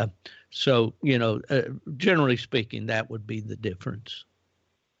 And so, generally speaking, that would be the difference.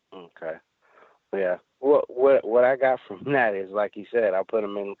 Okay. Yeah. What I got from that is, like you said, I put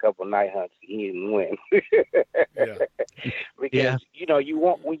him in a couple night hunts. He didn't win. Yeah. Because you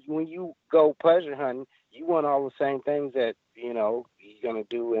want when you go pleasure hunting, you want all the same things that you're gonna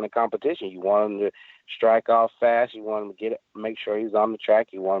do in a competition. You want him to strike off fast. You want him to make sure he's on the track.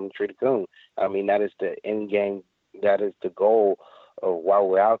 You want him to treat a coon. I mean, that is the end game. That is the goal of while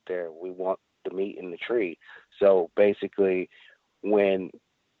we're out there. We want the meat in the tree. So basically, when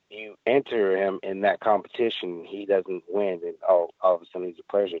you enter him in that competition, he doesn't win, and all of a sudden he's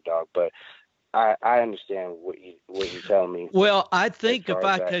a pleasure dog. But I understand what you're telling me. Well, I think if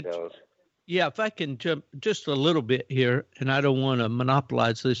I can jump just a little bit here, and I don't want to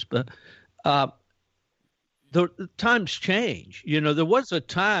monopolize this, but the times change. There was a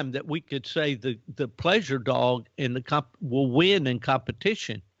time that we could say the pleasure dog will win in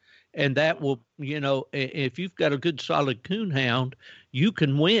competition. And that will, if you've got a good solid coonhound, you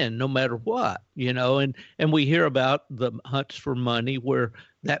can win no matter what, and we hear about the hunts for money where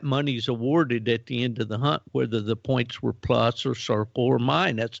that money's awarded at the end of the hunt, whether the points were plus or circle or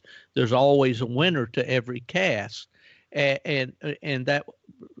minus. There's always a winner to every cast, and that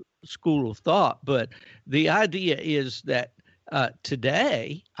school of thought. But the idea is that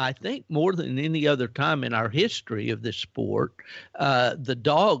today, I think more than any other time in our history of this sport, the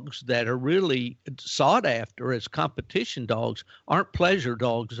dogs that are really sought after as competition dogs aren't pleasure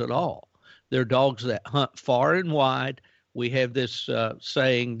dogs at all. They're dogs that hunt far and wide. We have this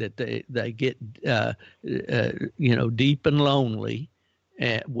saying that they get, deep and lonely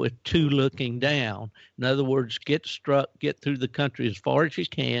with two looking down. In other words, get struck, get through the country as far as you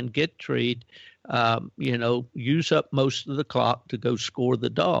can, get treed, use up most of the clock to go score the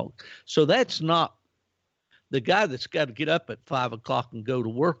dog. So that's not the guy that's got to get up at 5 o'clock and go to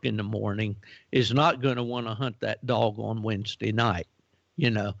work in the morning is not going to want to hunt that dog on Wednesday night,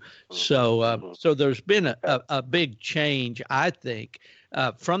 So there's been a big change, I think,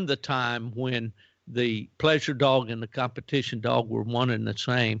 from the time when the pleasure dog and the competition dog were one and the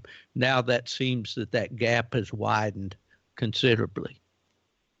same. Now that seems that gap has widened considerably.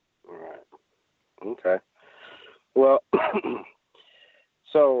 Okay. Well,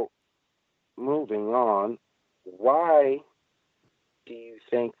 so moving on, why do you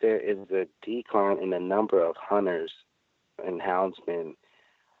think there is a decline in the number of hunters and houndsmen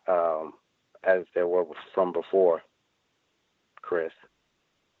as there were from before, Chris?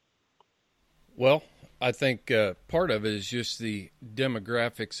 Well, I think part of it is just the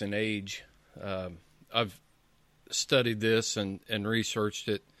demographics and age. I've studied this and researched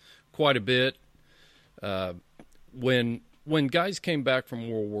it quite a bit. When guys came back from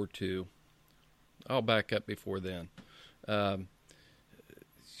World War II, I'll back up before then. At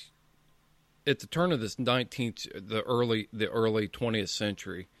the turn of this the early 20th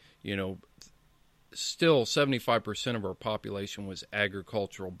century, still 75% of our population was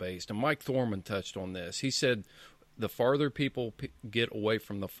agricultural based. And Mike Thorman touched on this. He said the farther people get away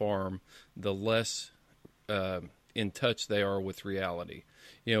from the farm, the less in touch they are with reality.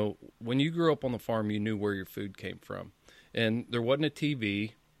 When you grew up on the farm, you knew where your food came from. And there wasn't a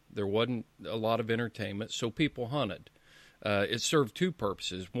TV. There wasn't a lot of entertainment, so people hunted. It served two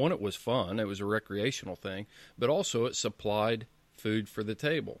purposes. One, it was fun. It was a recreational thing. But also it supplied food for the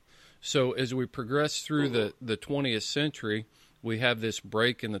table. So as we progress through the 20th century, we have this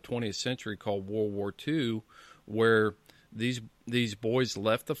break in the 20th century called World War II, where these boys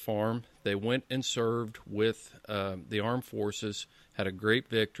left the farm. They went and served with the armed forces, had a great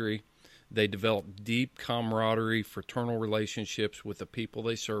victory. They developed deep camaraderie, fraternal relationships with the people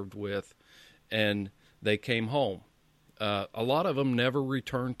they served with, and they came home. A lot of them never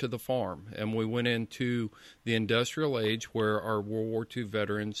returned to the farm, and we went into the industrial age where our World War II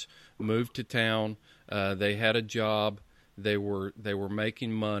veterans moved to town. They had a job. They were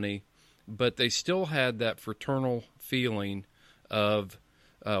making money, but they still had that fraternal feeling of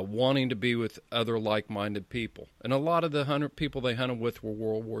wanting to be with other like-minded people. And a lot of the people they hunted with were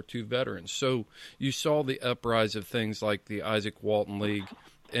World War II veterans. So you saw the uprise of things like the Isaac Walton League,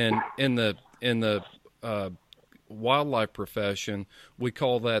 and in the wildlife profession, we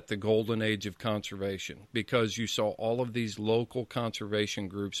call that the golden age of conservation, because you saw all of these local conservation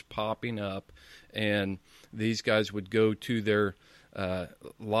groups popping up, and these guys would go to their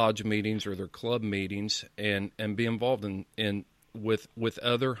lodge meetings or their club meetings and be involved with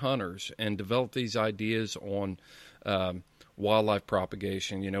other hunters and develop these ideas on wildlife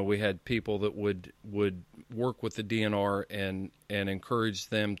propagation. We had people that would work with the DNR and encourage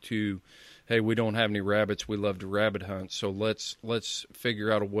them to, hey, we don't have any rabbits, we love to rabbit hunt, so let's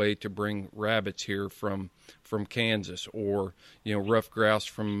figure out a way to bring rabbits here from Kansas, or ruffed grouse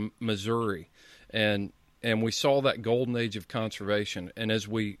from Missouri, and we saw that golden age of conservation. And as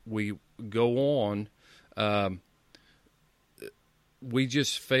we go on, we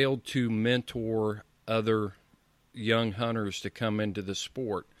just failed to mentor other young hunters to come into the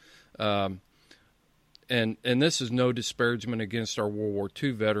sport. And this is no disparagement against our World War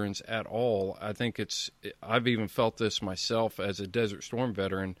II veterans at all. I think I've even felt this myself as a Desert Storm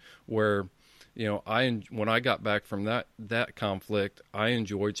veteran, where, when I got back from that conflict, I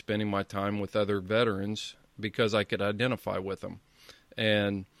enjoyed spending my time with other veterans because I could identify with them,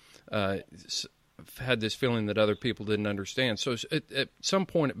 and had this feeling that other people didn't understand. So at some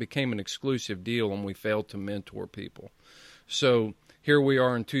point it became an exclusive deal, and we failed to mentor people. So here we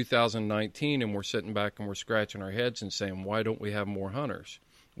are in 2019, and we're sitting back and we're scratching our heads and saying, why don't we have more hunters?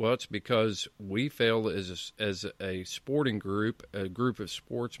 Well, it's because we failed as a sporting group, a group of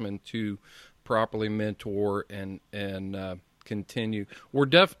sportsmen, to properly mentor and continue. We're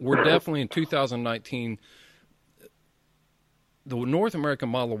definitely in 2019. The North American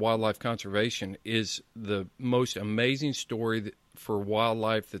model of wildlife conservation is the most amazing story for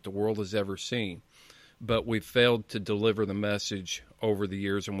wildlife that the world has ever seen, but we've failed to deliver the message over the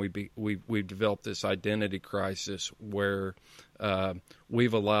years, and we've developed this identity crisis where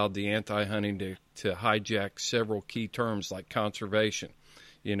we've allowed the anti-hunting to hijack several key terms like conservation.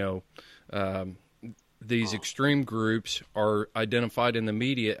 These extreme groups are identified in the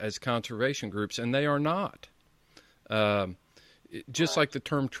media as conservation groups, and they are not. Just like the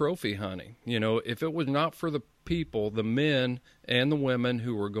term trophy hunting, if it was not for the people, the men and the women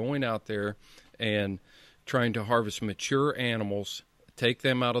who were going out there and trying to harvest mature animals, take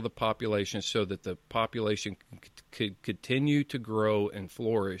them out of the population so that the population could continue to grow and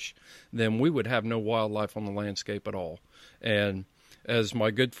flourish, then we would have no wildlife on the landscape at all. And as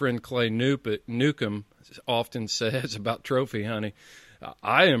my good friend Clay Newcomb often says about trophy hunting,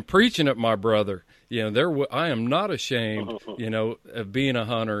 I am preaching it, my brother. I am not ashamed, of being a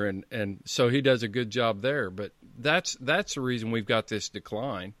hunter, and so he does a good job there. But that's the reason we've got this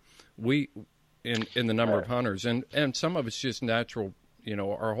decline. In the number of hunters, and some of it's just natural.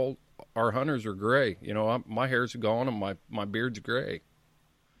 Our hunters are gray. My hair's gone and my beard's gray.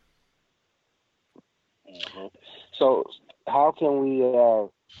 Mm-hmm. So how can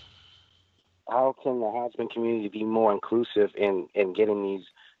the huntsman community be more inclusive in getting these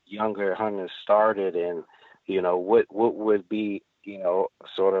younger hunters started, and what would be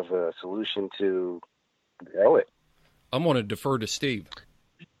sort of a solution to grow it? I'm going to defer to Steve.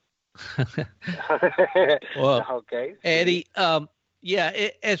 Well, okay, Eddie,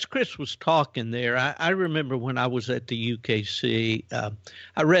 as Chris was talking there, I remember when I was at the UKC,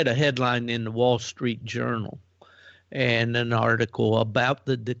 I read a headline in the Wall Street Journal and an article about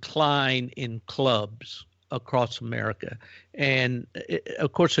the decline in clubs across America. And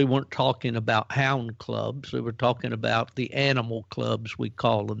of course, they weren't talking about hound clubs. They were talking about the animal clubs, we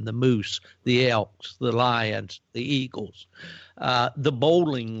call them, the moose, the elks, the lions, the eagles, the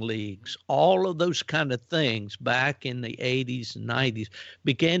bowling leagues, all of those kind of things back in the 80s and 90s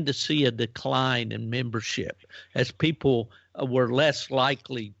began to see a decline in membership as people were less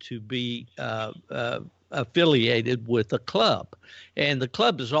likely to be affiliated with a club. And the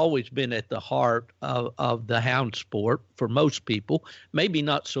club has always been at the heart of the hound sport for most people, maybe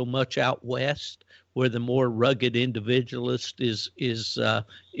not so much out west where the more rugged individualist is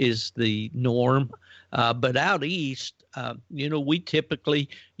the norm. But out east, we typically,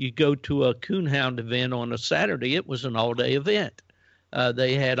 you go to a coonhound event on a Saturday, it was an all-day event.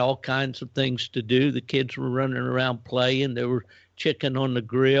 They had all kinds of things to do. The kids were running around playing. There were chicken on the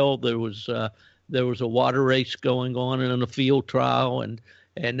grill. There was a water race going on and a field trial, and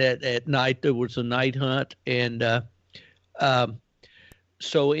at night there was a night hunt. And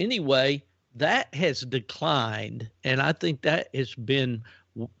so anyway, that has declined, and I think that has been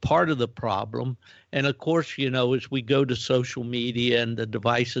part of the problem. And of course, as we go to social media and the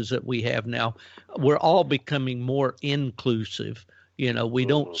devices that we have now, we're all becoming more inclusive. We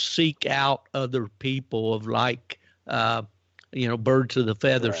don't seek out other people of like, birds of the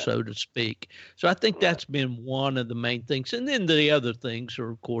feather, so to speak. So I think that's been one of the main things. And then the other things are,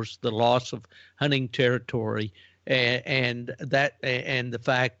 of course, the loss of hunting territory and the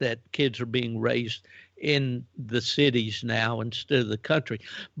fact that kids are being raised in the cities now instead of the country.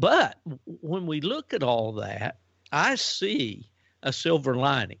 But when we look at all that, I see a silver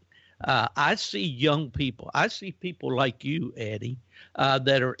lining. I see young people. I see people like you, Eddie,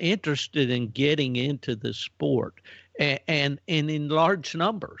 that are interested in getting into the sport, and in large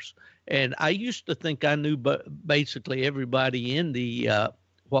numbers. And I used to think I knew basically everybody in the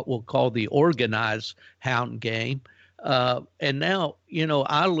what we'll call the organized hound game. And now,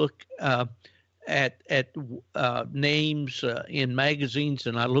 I look at names in magazines,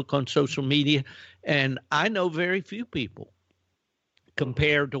 and I look on social media, and I know very few people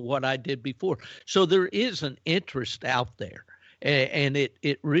compared to what I did before. So there is an interest out there, and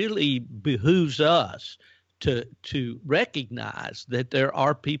it really behooves us to recognize that there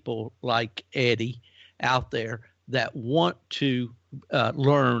are people like Eddie out there that want to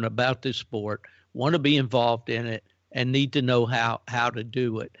learn about this sport, want to be involved in it, and need to know how to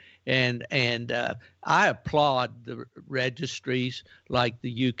do it. And I applaud the registries like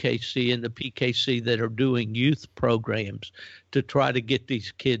the UKC and the PKC that are doing youth programs to try to get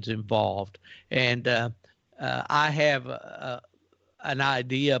these kids involved. And I have an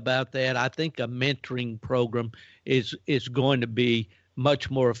idea about that. I think a mentoring program is going to be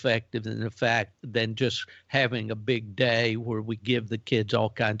much more effective than just having a big day where we give the kids all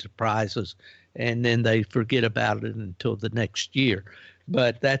kinds of prizes and then they forget about it until the next year.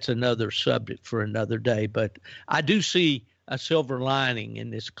 But that's another subject for another day. But I do see a silver lining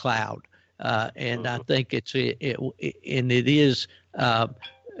in this cloud, and I think it is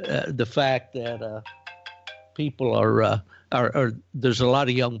the fact that people are there's a lot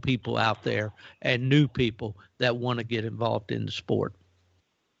of young people out there and new people that want to get involved in the sport.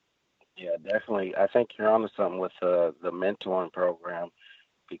 Yeah, definitely. I think you're onto something with the mentoring program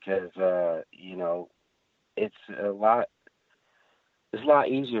because it's a lot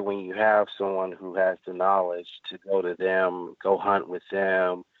easier when you have someone who has the knowledge to go to them, go hunt with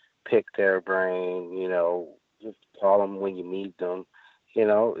them, pick their brain, just call them when you need them.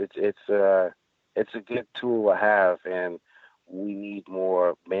 It's a good tool to have, and we need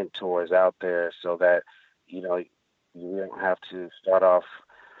more mentors out there so that, you don't have to start off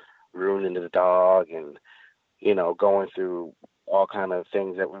ruining the dog and, going through all kind of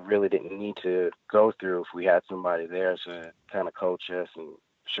things that we really didn't need to go through if we had somebody there to kind of coach us and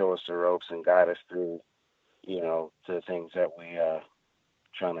show us the ropes and guide us through, the things that we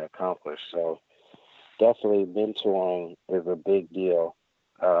trying to accomplish. So definitely mentoring is a big deal,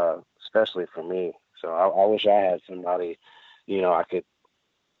 especially for me. So I wish I had somebody, I could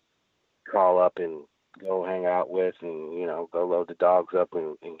call up and go hang out with and, go load the dogs up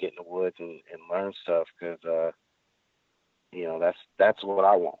and get in the woods and learn stuff because, that's what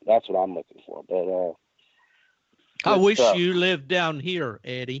I want. That's what I'm looking for. But I wish you lived down here,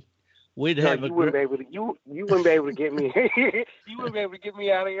 Eddie. We'd have you wouldn't be able to. You wouldn't be able to get me. You wouldn't be able to get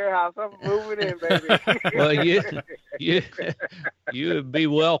me out of your house. I'm moving in, baby. Well, you would be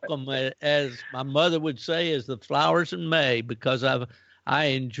welcome, as my mother would say, as the flowers in May, because I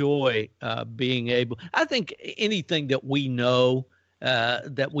enjoy being able. I think anything that we know,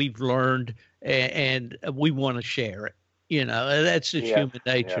 that we've learned, and we want to share it. That's just human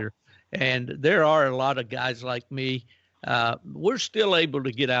nature. Yeah. And there are a lot of guys like me. We're still able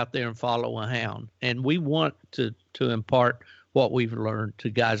to get out there and follow a hound, and we want to impart what we've learned to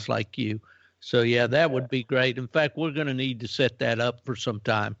guys like you. So that would be great. In fact, we're going to need to set that up for some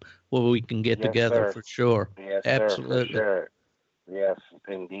time where we can get together for sure. Yes, absolutely. Sir, for sure. Yes,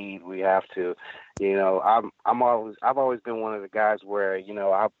 indeed, we have to. I've always been one of the guys where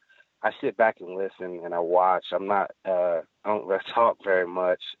I sit back and listen and I watch. I'm not I don't talk very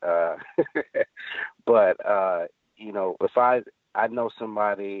much, but if I know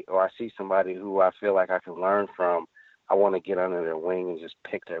somebody or I see somebody who I feel like I can learn from, I want to get under their wing and just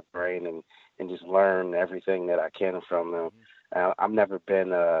pick their brain and just learn everything that I can from them. I've never been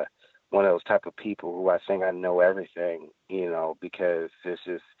one of those type of people who I think I know everything, because it's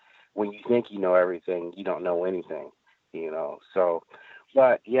just when you think you know everything, you don't know anything, So,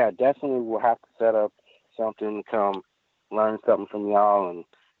 but yeah, definitely we'll have to set up something to come learn something from y'all and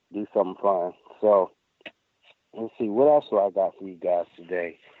do something fun. So let's see, what else do I got for you guys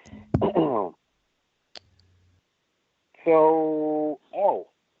today?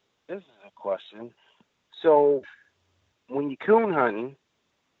 This is a question. So when you're coon hunting,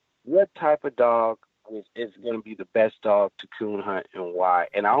 what type of dog is going to be the best dog to coon hunt and why?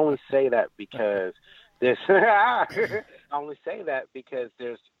 And I only say that because there's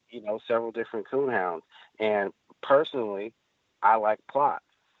several different coon hounds. And personally, I like Plott.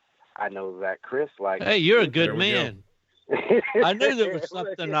 I know that Chris likes. Hey, you're a good man. I knew there was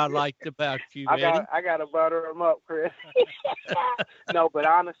something I liked about you, Eddie. I got to butter him up, Chris. No, but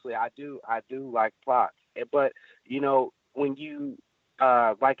honestly, I do like Plott. But when you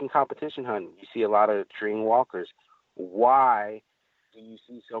like in competition hunting, you see a lot of treeing walkers. Why do you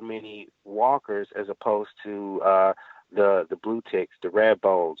see so many walkers as opposed to the blue ticks, the red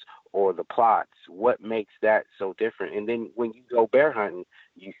bones, or the plots? What makes that so different? And then when you go bear hunting,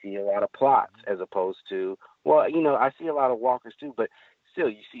 you see a lot of plots as opposed to, well, I see a lot of walkers too, but still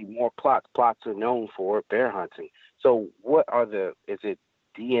you see more plots. Plots are known for bear hunting. So what are is it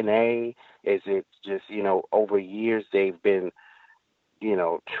DNA? Is it just, over years they've been,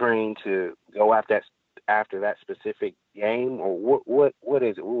 trained to go after that specific game, or what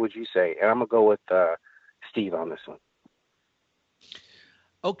is it? What would you say? And I'm gonna go with Steve on this one.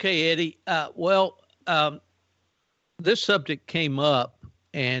 Okay, Eddie. This subject came up,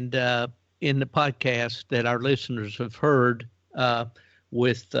 and in the podcast that our listeners have heard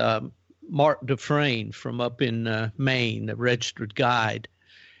with Mark Dufresne from up in Maine, the registered guide,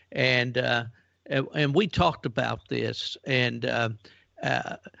 and we talked about this and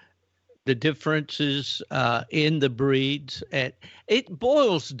the differences in the breeds. And it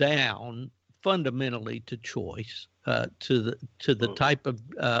boils down fundamentally to choice, to the type of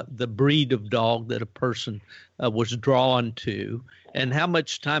the breed of dog that a person was drawn to, and how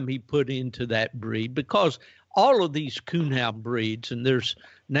much time he put into that breed. Because all of these coonhound breeds, and there's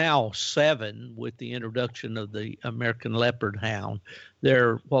now 7 with the introduction of the American Leopard Hound,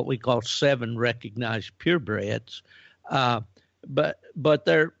 they're what we call 7 recognized purebreds, but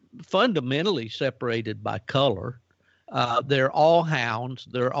they're fundamentally separated by color. They're all hounds.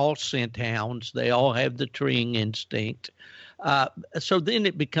 They're all scent hounds. They all have the treeing instinct. So then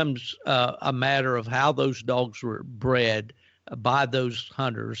it becomes a matter of how those dogs were bred by those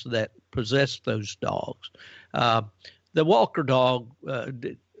hunters that possessed those dogs. The Walker dog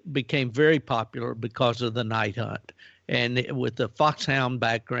became very popular because of the night hunt. And with the foxhound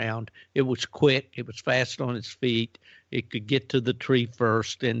background, it was quick. It was fast on its feet. It could get to the tree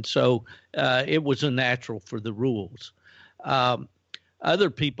first. And so it was a natural for the rules. Other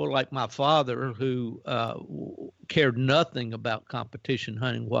people like my father, who cared nothing about competition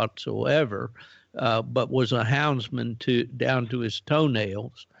hunting whatsoever, but was a houndsman down to his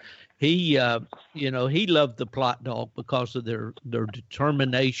toenails. He loved the plot dog because of their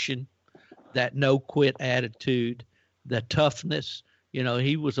determination, that no quit attitude, the toughness.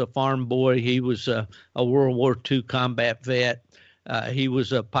 He was a farm boy. He was a World War II combat vet. He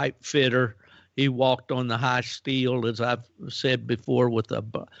was a pipe fitter. He walked on the high steel, as I've said before, with a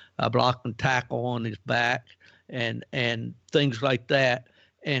block and tackle on his back and things like that.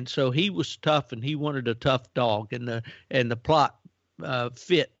 And so he was tough, and he wanted a tough dog, and the plot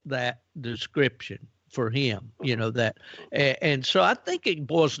fit that description for him, that. And so I think it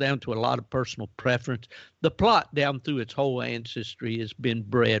boils down to a lot of personal preference. The plot down through its whole ancestry has been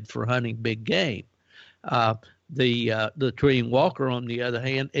bred for hunting big game. The treeing walker, on the other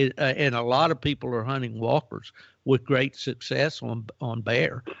hand, and a lot of people are hunting walkers with great success on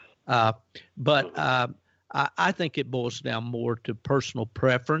bear. But I think it boils down more to personal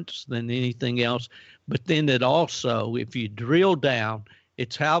preference than anything else. But then it also, if you drill down,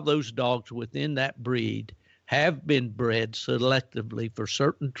 it's how those dogs within that breed have been bred selectively for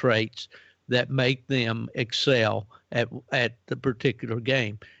certain traits that make them excel at the particular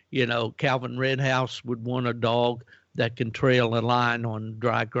game. Calvin Redhouse would want a dog that can trail a line on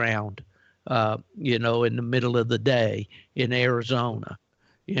dry ground, in the middle of the day in Arizona,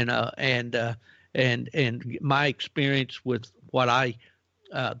 and my experience with what I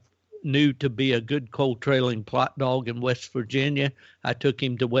knew to be a good cold trailing plot dog in West Virginia, I took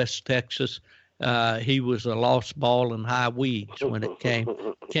him to West Texas. He was a lost ball in high weeds when it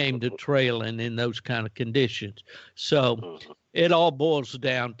came to trailing in those kind of conditions. So it all boils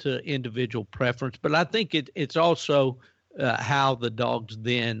down to individual preference, but I think it's also how the dogs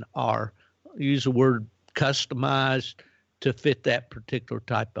then are, use the word, customized to fit that particular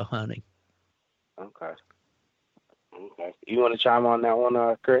type of hunting. Okay. You want to chime on that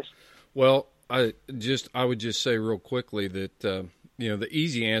one, Chris? Well, I would just say real quickly that the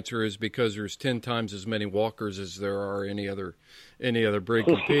easy answer is because there's 10 times as many walkers as there are any other breed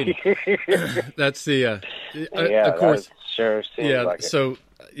competing. That's the of course. Sure seems like it. So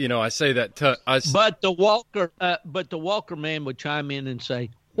I say that. But the Walker man would chime in and say,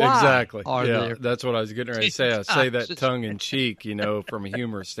 "Why exactly. Are there?" That's what I was getting ready to say. I say that tongue in cheek, from a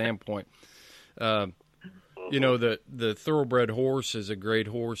humorous standpoint. The thoroughbred horse is a great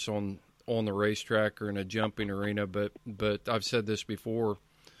horse on the racetrack or in a jumping arena, but I've said this before,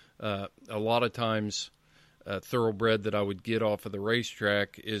 a lot of times thoroughbred that I would get off of the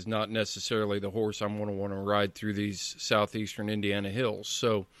racetrack is not necessarily the horse I'm going to want to ride through these southeastern Indiana hills.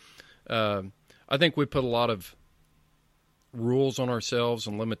 So I think we put a lot of rules on ourselves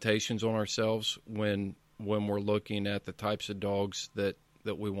and limitations on ourselves when we're looking at the types of dogs that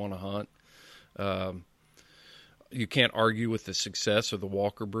we want to hunt. You can't argue with the success of the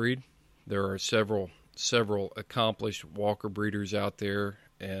Walker breed. There are several accomplished Walker breeders out there,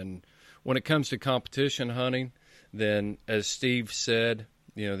 and when it comes to competition hunting, then as Steve said,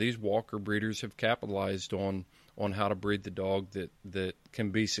 these Walker breeders have capitalized on how to breed the dog that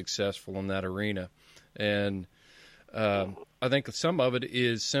can be successful in that arena. And I think some of it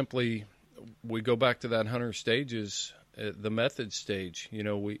is simply, we go back to that hunter stages, the method stage.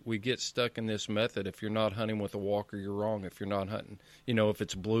 We get stuck in this method. If you're not hunting with a Walker, you're wrong. If you're not hunting, if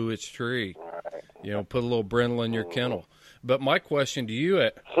it's blue, it's tree. Put a little brindle in your kennel. But my question to you,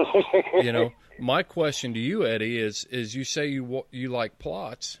 Eddie, is you say you like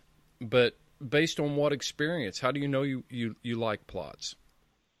Plotts, but based on what experience? How do you know you like Plotts?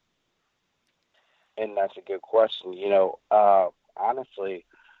 And that's a good question. Honestly,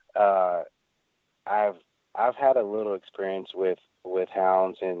 I've had a little experience with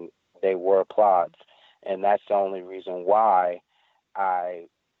hounds, and they were Plotts, and that's the only reason why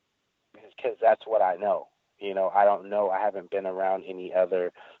because that's what I know. I don't know. I haven't been around I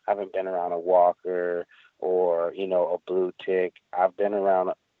haven't been around a Walker or, a blue tick. I've been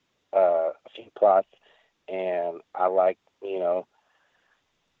around a few Plotts, and I like,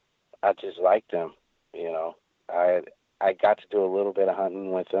 I just like them. I got to do a little bit of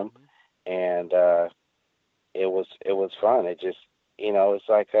hunting with them, and it was fun. It just, it's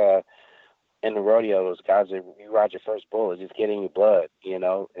like in the rodeo, those guys that you ride your first bull, it's just getting your blood, and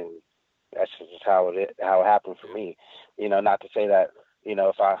that's just how it happened for me. Not to say that,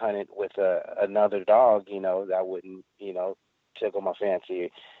 if I hunted with another dog, that wouldn't, tickle my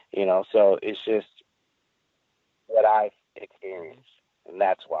fancy, so it's just what I've experienced, and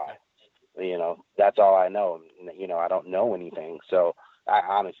that's why, that's all I know. I don't know anything, so I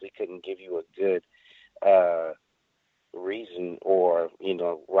honestly couldn't give you a good reason or,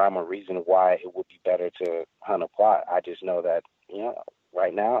 rhyme or reason why it would be better to hunt a Plott. I just know that,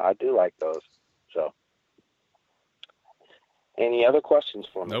 right now I do like those. So, any other questions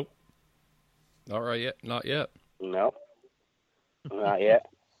for me? Nope. All right, yet. Not yet. No, not yet.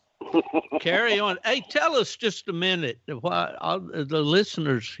 Carry on. Hey, tell us just a minute. The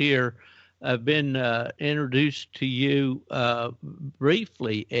listeners here have been introduced to you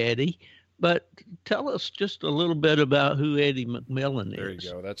briefly, Eddie, but tell us just a little bit about who Eddie McMillan is. There you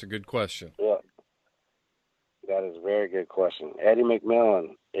go. That's a good question. Yeah, that is a very good question. Eddie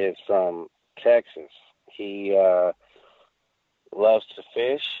McMillan is from Texas. He loves to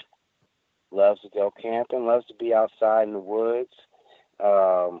fish, loves to go camping, loves to be outside in the woods.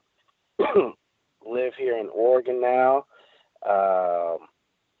 Live here in Oregon now.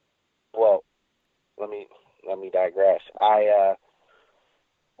 Well, let me digress. I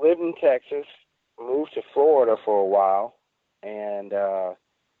lived in Texas, moved to Florida for a while, and I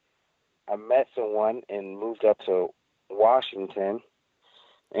met someone and moved up to Washington.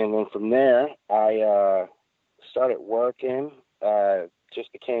 And then from there, I started working,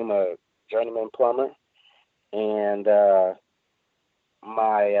 just became a journeyman plumber. And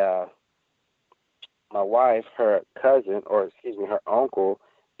my wife, her cousin, or excuse me, her uncle,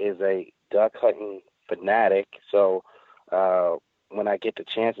 is a duck hunting fanatic. So when I get the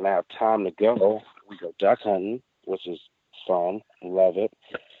chance and I have time to go, we go duck hunting, which is fun. Love it.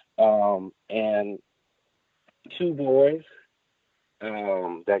 And two boys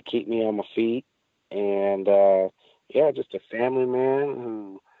that keep me on my feet. And just a family man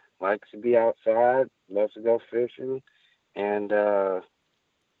who likes to be outside, loves to go fishing, and just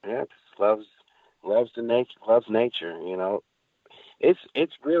loves nature.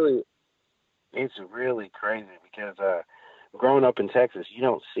 It's really crazy because growing up in Texas, you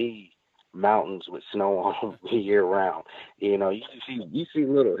don't see mountains with snow on them year round. You see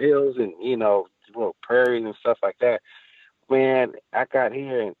little hills and little prairies and stuff like that. Man, I got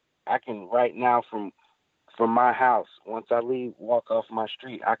here and I can right now from my house, once I walk off my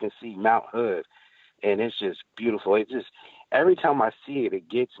street, I can see Mount Hood, and it's just beautiful. It just, every time I see it, it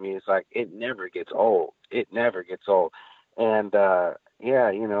gets me. It's like it never gets old. It never gets old. And I'm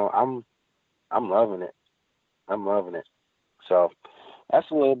loving it. I'm loving it. So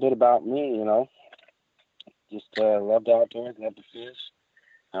that's a little bit about me. Just love the outdoors, love to fish.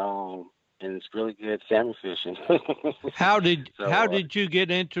 And it's really good salmon fishing. How did you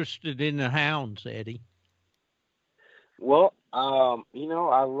get interested in the hounds, Eddie? Well,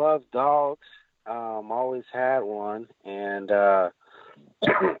 I love dogs. Always had one, and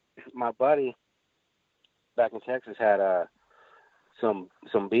my buddy back in Texas had some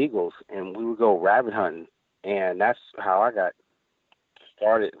beagles, and we would go rabbit hunting. And that's how I got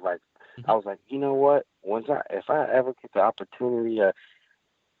started. Like, I was like, you know what? If I ever get the opportunity,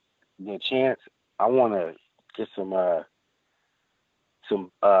 the chance, I want to get some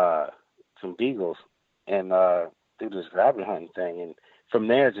some beagles and do this rabbit hunting thing. And from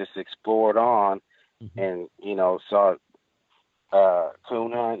there, just explored on, and saw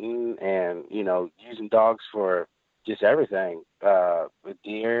coon hunting, and using dogs for just everything, with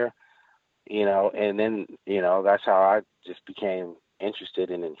deer, and then that's how I just became interested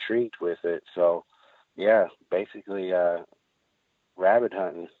and intrigued with it. So yeah, basically rabbit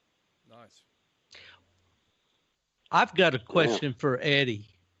hunting. Nice. I've got a question for Eddie.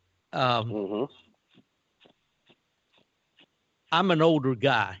 I'm an older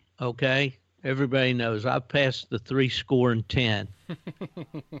guy, okay? Everybody knows I've passed the 70.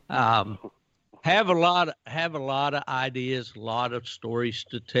 Have a lot of ideas, a lot of stories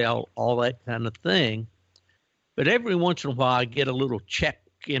to tell, all that kind of thing. But every once in a while, I get a little check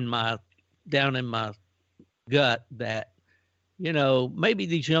down in my gut that, maybe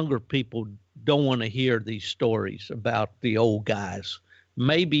these younger people don't want to hear these stories about the old guys.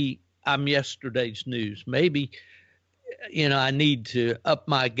 Maybe I'm yesterday's news. Maybe, I need to up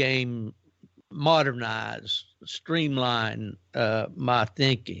my game, modernize, streamline my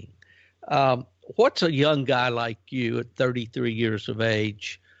thinking. What's a young guy like you at 33 years of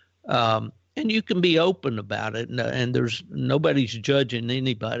age? And you can be open about it, and there's nobody's judging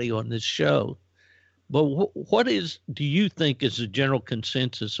anybody on this show. But what do you think is the general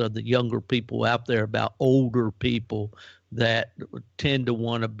consensus of the younger people out there about older people that tend to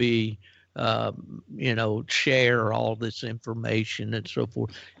want to be, share all this information and so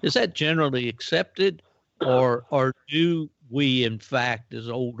forth? Is that generally accepted, or do we, in fact, as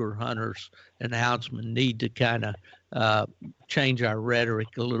older hunters and houndsmen, need to kind of change our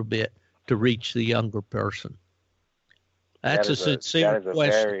rhetoric a little bit to reach the younger person? That's a sincere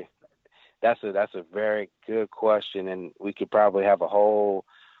question. That's a very good question, and we could probably have a whole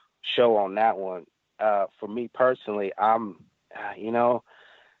show on that one. For me personally, I'm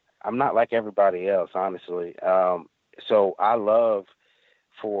not like everybody else, honestly. So I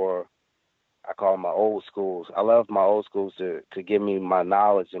call them my old schools. I love my old schools to give me my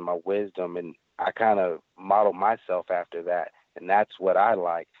knowledge and my wisdom, and I kind of model myself after that, and that's what I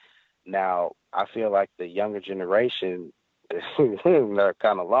like. Now, I feel like the younger generation, they're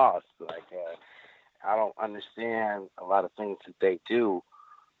kind of lost. Like, I don't understand a lot of things that they do,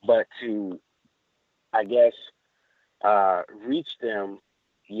 but to, I guess, reach them,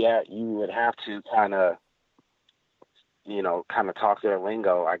 yeah, you would have to kind of talk their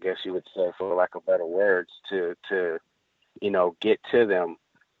lingo, I guess you would say, for lack of better words, to get to them,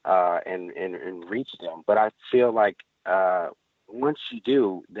 and reach them. But I feel like, once you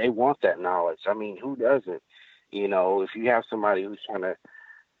do, they want that knowledge. I mean, who doesn't? If you have somebody who's trying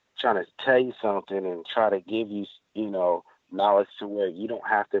to tell you something and try to give you, knowledge to where you don't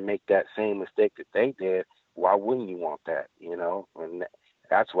have to make that same mistake that they did, why wouldn't you want that? And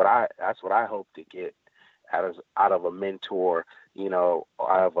that's what I hope to get out of a mentor, out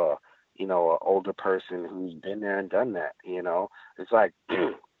of an older person who's been there and done that. It's like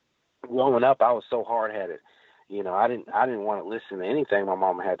growing up, I was so hard headed. I didn't want to listen to anything my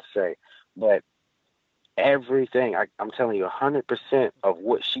mama had to say, but everything, I'm telling you, 100% of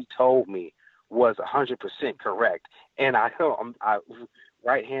what she told me was 100% correct. And I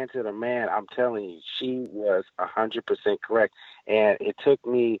right hand to the man, I'm telling you, she was 100% correct. And it took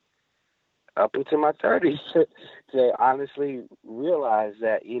me up into my 30s to honestly realize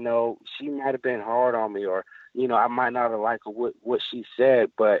that, she might have been hard on me, or, I might not have liked what she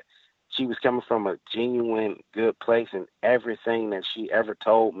said, but she was coming from a genuine good place, and everything that she ever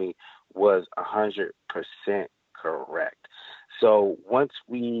told me was 100% correct. So once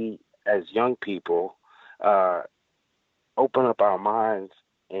we, as young people, open up our minds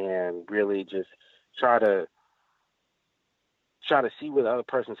and really just try to see where the other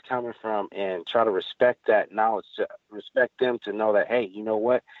person's coming from, and try to respect that knowledge, to respect them, to know that, hey, you know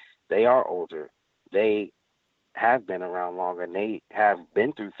what? They are older. They have been around longer, and they have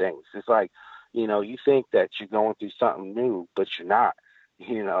been through things. It's like, you think that you're going through something new, but you're not.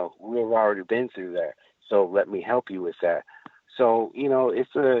 We've already been through that. So let me help you with that. So,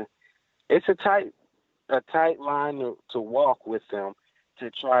 it's a tight line to walk with them,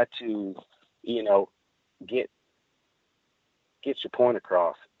 to try to, get your point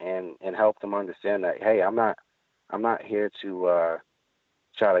across, and help them understand that, hey, I'm not here to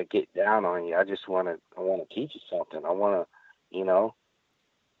try to get down on you. I want to teach you something. I want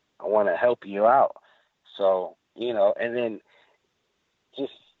to help you out. So, and then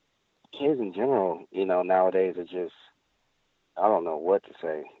just kids in general, nowadays are just, I don't know what to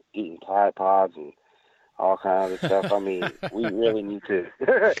say, eating Tide Pods and all kinds of stuff. I mean, we really need to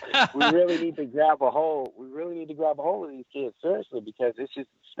grab a hold. We really need to grab a hold of these kids seriously, because it's just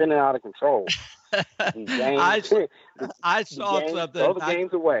spinning out of control. These games, I saw something. Throw the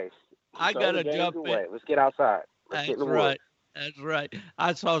games away. I gotta jump away. in. Let's get outside. Let's get in the woods. That's right.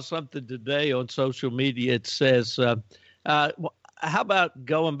 I saw something today on social media. It says, how about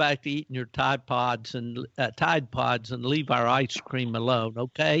going back to eating your Tide Pods and leave our ice cream alone?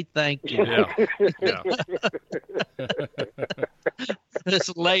 Okay, thank you. Yeah.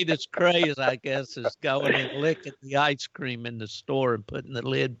 This latest craze, I guess, is going and licking the ice cream in the store and putting the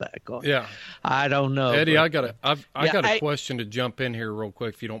lid back on. Yeah. I don't know. Eddie, I got a question to jump in here real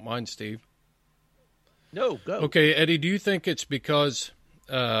quick, if you don't mind, Steve. No, go. Okay, Eddie, do you think it's because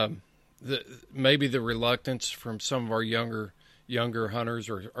maybe the reluctance from some of our younger hunters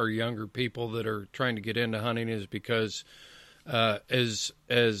or younger people that are trying to get into hunting is because as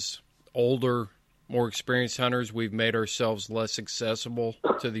older, more experienced hunters, we've made ourselves less accessible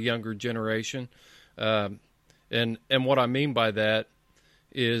to the younger generation? And what I mean by that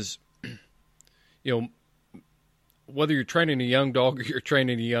is, whether you're training a young dog or you're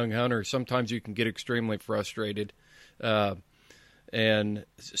training a young hunter, sometimes you can get extremely frustrated. And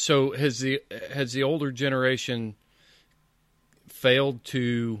so has the older generation failed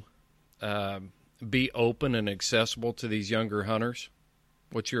to be open and accessible to these younger hunters?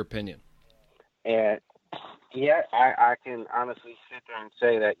 What's your opinion? And yeah, I can honestly sit there and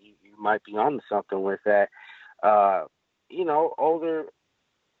say that you might be onto something with that. Older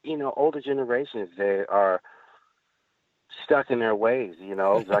generations, they are stuck in their ways,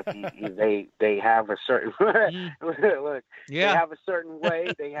 like they have a certain look. They have a certain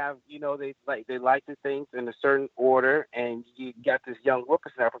way. They have, they like the things in a certain order, and you got this young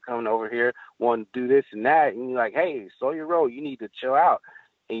whippersnapper coming over here wanting to do this and that, and you're like, hey, slow your roll. You need to chill out.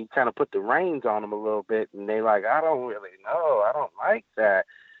 And you kind of put the reins on them a little bit, and they like, I don't really know. I don't like that.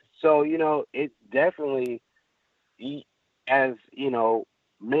 So, it's definitely, as,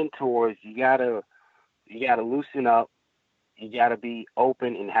 mentors, you gotta loosen up. You got to be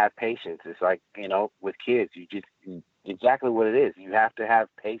open and have patience. It's like, with kids, exactly what it is. You have to have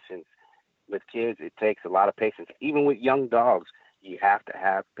patience with kids. It takes a lot of patience. Even with young dogs, you have to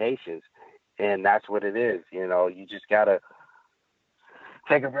have patience. And that's what it is. You just got to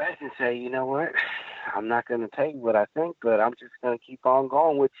take a breath and say, you know what? I'm not going to tell you what I think, but I'm just going to keep on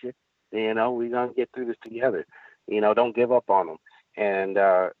going with you. We're going to get through this together. Don't give up on them. And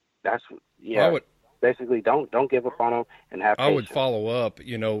that's, basically, don't give up on them and have patience. I would follow up.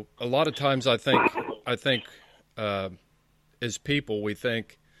 A lot of times I think as people, we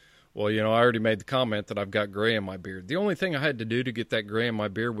think, well, I already made the comment that I've got gray in my beard. The only thing I had to do to get that gray in my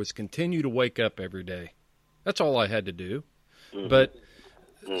beard was continue to wake up every day. That's all I had to do. Mm-hmm. But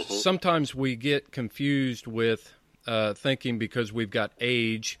sometimes we get confused with thinking because we've got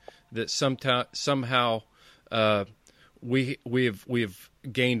age that somehow we've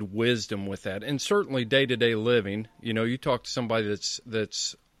gained wisdom with that. And certainly day-to-day living, you talk to somebody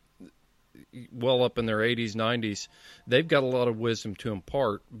that's well up in their 80s, 90s, they've got a lot of wisdom to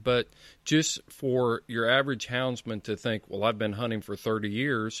impart. But just for your average houndsman to think, well, I've been hunting for 30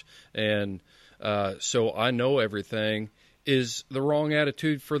 years, and so I know everything, is the wrong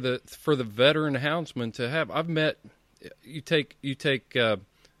attitude for the veteran houndsman to have. I've met, you take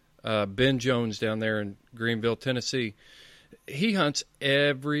Ben Jones down there in Greenville, Tennessee. He hunts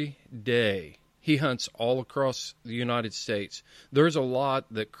every day. He hunts all across the United States. There's a lot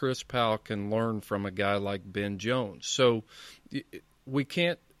that Chris Powell can learn from a guy like Ben Jones. So we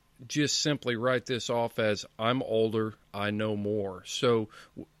can't just simply write this off as I'm older, I know more. So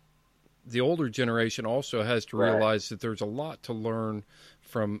the older generation also has to realize that there's a lot to learn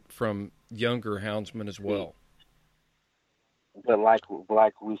from younger houndsmen as well. But like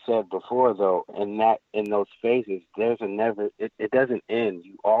we said before, though, in those phases, it doesn't end.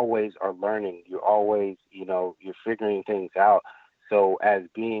 You always are learning. You're always, you're figuring things out. So as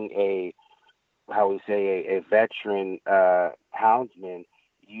being a veteran houndsman,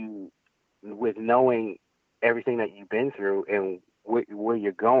 with knowing everything that you've been through and where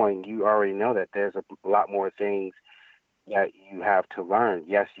you're going, you already know that there's a lot more things that you have to learn.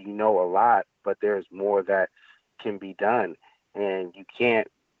 Yes, you know a lot, but there's more that can be done. And you can't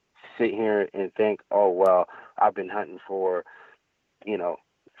sit here and think, oh, well, I've been hunting for,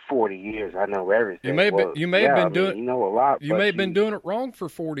 40 years. I know everything. You may have been doing you know a lot. You may have been doing it wrong for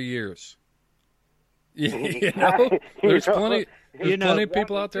 40 years. There's plenty of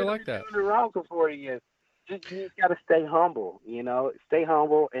people out there like that. Doing it wrong for 40 years. you got to stay humble, stay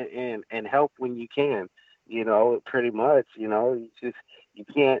humble and help when you can, pretty much, you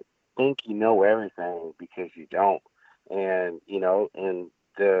can't think you know everything because you don't. And,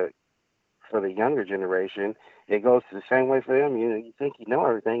 for the younger generation, it goes the same way for them. You think you know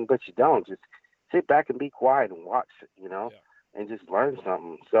everything, but you don't. Just sit back and be quiet and watch, Yeah. and just learn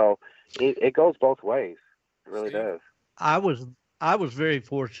something. So it goes both ways. It really Steve? does. I was very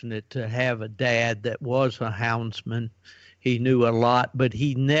fortunate to have a dad that was a houndsman. He knew a lot, but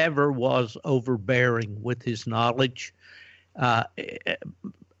he never was overbearing with his knowledge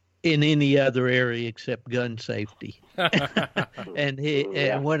in any other area except gun safety. And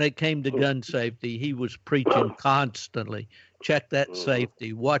and when it came to gun safety, he was preaching constantly. Check that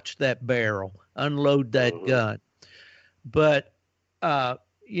safety, watch that barrel, unload that gun. But I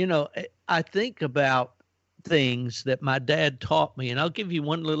think about things that my dad taught me, and I'll give you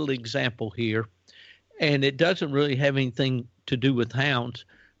one little example here, and it doesn't really have anything to do with hounds,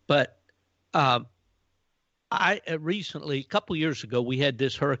 but I recently, a couple years ago, we had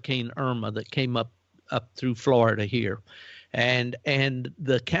this Hurricane Irma that came up through Florida here, and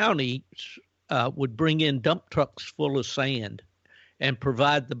the county would bring in dump trucks full of sand and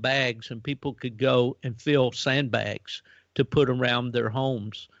provide the bags, and people could go and fill sandbags to put around their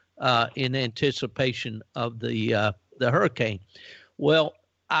homes in anticipation of the hurricane. Well,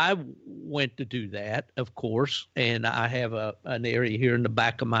 I went to do that, of course, and I have an area here in the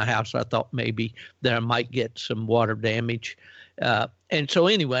back of my house. I thought maybe that I might get some water damage, and so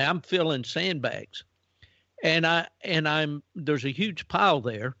anyway, I'm filling sandbags, and there's a huge pile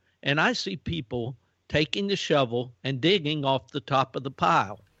there, and I see people taking the shovel and digging off the top of the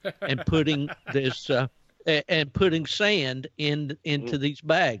pile and putting this. And putting sand into these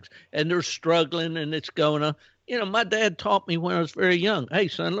bags, and they're struggling, and it's going on. My dad taught me when I was very young. Hey,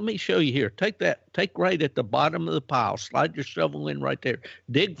 son, let me show you here. Take right at the bottom of the pile. Slide your shovel in right there.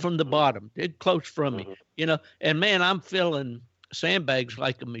 Dig from the bottom. Dig close from me. And man, I'm filling sandbags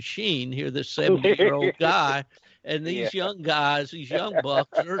like a machine here. This 70-year-old guy, and these young guys, these young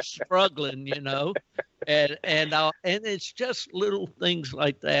bucks, they're struggling. And it's just little things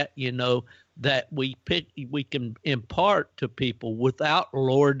like that. That we can impart to people without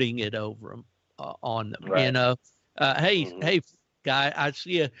lording it over them, on them. Right. Hey, guy, I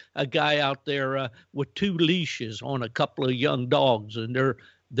see a guy out there with 2 leashes on a couple of young dogs, and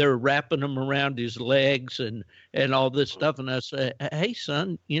they're wrapping them around his legs and all this stuff. And I say, hey,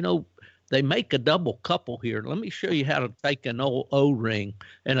 son, they make a double couple here. Let me show you how to take an old O-ring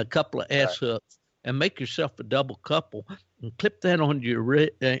and a couple of S-hooks and make yourself a double couple and clip that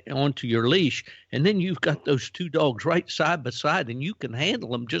onto your leash. And then you've got those 2 dogs right side by side, and you can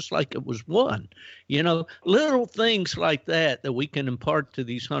handle them just like it was one. Little things like that we can impart to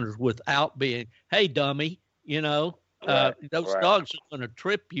these hunters without being, hey, dummy, those dogs are going to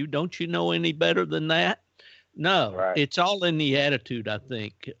trip you. Don't you know any better than that? No, It's all in the attitude, I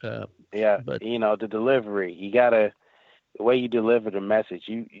think. But the delivery, you got to, the way you deliver the message,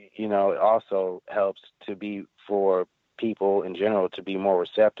 it also helps to be for people in general to be more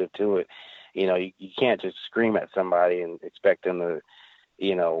receptive to it. You can't just scream at somebody and expect them to,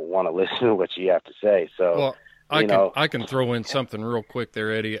 want to listen to what you have to say. So, well, I can throw in something real quick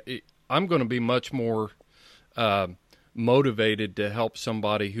there, Eddie. I'm going to be much more motivated to help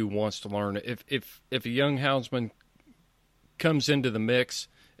somebody who wants to learn. If a young houndsman comes into the mix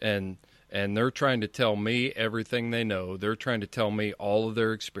and they're trying to tell me everything they know. They're trying to tell me all of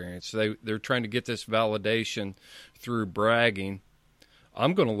their experience. They're trying to get this validation through bragging.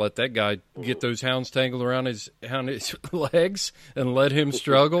 I'm going to let that guy get those hounds tangled around his legs and let him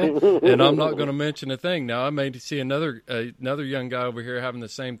struggle, and I'm not going to mention a thing. Now, I may see another young guy over here having the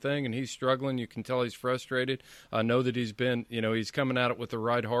same thing, and he's struggling. You can tell he's frustrated. I know that he's coming at it with the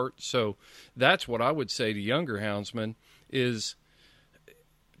right heart. So that's what I would say to younger houndsmen is,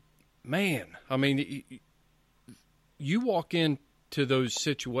 man, I mean, you walk into those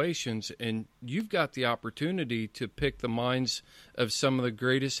situations and you've got the opportunity to pick the minds of some of the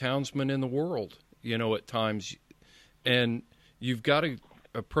greatest houndsmen in the world, at times. And you've got to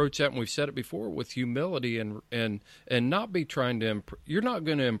approach that, and we've said it before, with humility and not be trying to you're not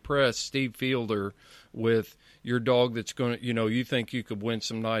going to impress Steve Fielder with your dog that's going to, you think you could win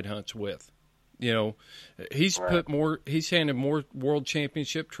some night hunts with. He's he's handed more world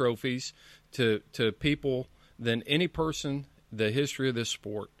championship trophies to people than any person the history of this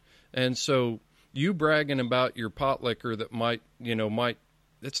sport. And so you bragging about your pot liquor that might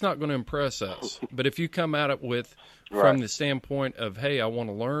it's not going to impress us. But if you come at it from the standpoint of, hey, I want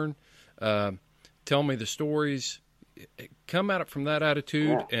to learn, tell me the stories, come at it from that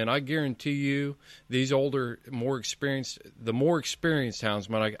attitude, and I guarantee you, these older, the more experienced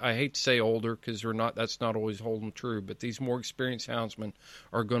houndsmen, I hate to say older because that's not always holding true, but these more experienced houndsmen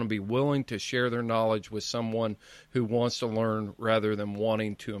are going to be willing to share their knowledge with someone who wants to learn rather than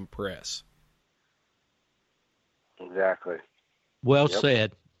wanting to impress. Exactly. Well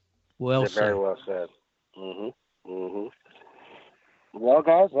said. Well said. Very well said. Well,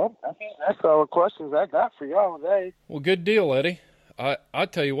 guys, I think that's all the questions I got for y'all today. Well, good deal, Eddie. I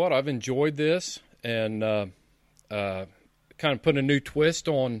tell you what, I've enjoyed this and kind of put a new twist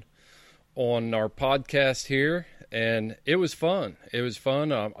on our podcast here, and it was fun.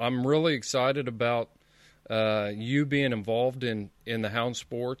 I'm really excited about you being involved in the hound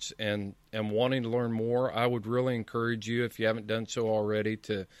sports and wanting to learn more. I would really encourage you, if you haven't done so already,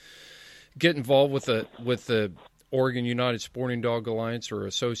 to get involved with the Oregon United Sporting Dog Alliance or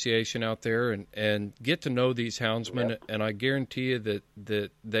association out there and get to know these houndsmen, and I guarantee you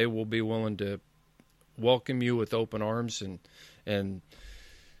that they will be willing to welcome you with open arms, and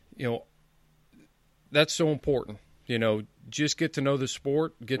that's so important. Just get to know the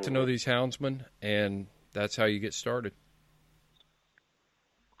sport, get to know these houndsmen, and that's how you get started.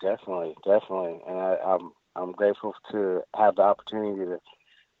 Definitely, and I'm grateful to have the opportunity to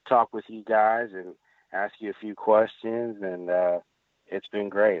talk with you guys and ask you a few questions, and it's been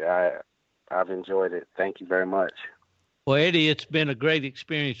great. I've enjoyed it. Thank you very much. Well, Eddie, it's been a great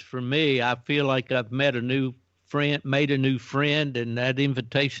experience for me. I feel like I've made a new friend, and that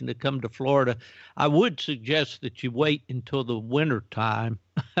invitation to come to Florida, I would suggest that you wait until the winter time,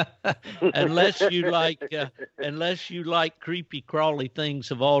 unless you like creepy crawly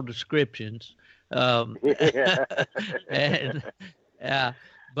things of all descriptions.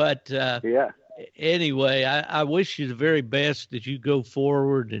 Anyway, I wish you the very best as you go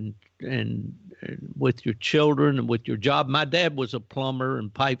forward and with your children and with your job. My dad was a plumber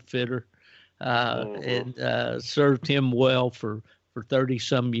and pipe fitter, and served him well for 30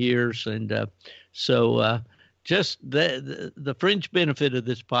 some years. And so just the fringe benefit of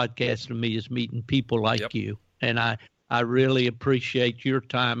this podcast to me is meeting people like you. And I really appreciate your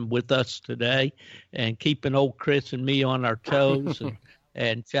time with us today and keeping old Chris and me on our toes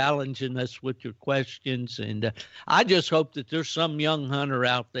and challenging us with your questions. And I just hope that there's some young hunter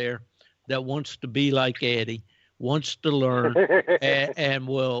out there that wants to be like Eddie, wants to learn, and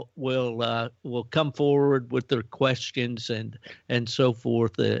will come forward with their questions and so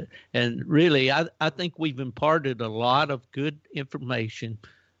forth. And really, I think we've imparted a lot of good information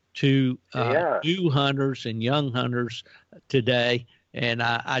to new hunters and young hunters today. And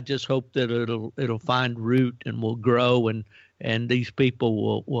I just hope that it'll find root and will grow, and these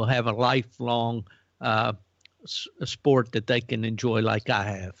people will have a lifelong sport that they can enjoy like I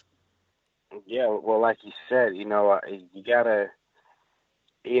have. Yeah, well, like you said, you gotta,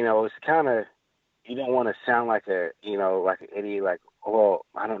 it's kind of, you don't want to sound like like an idiot, like, well,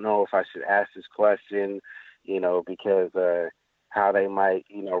 I don't know if I should ask this question, because how they might,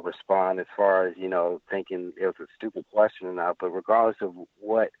 respond as far as, thinking it was a stupid question or not. But regardless of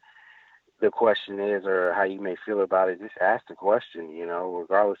what the question is or how you may feel about it, just ask the question,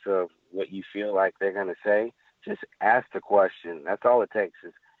 regardless of what you feel like they're going to say, just ask the question. That's all it takes.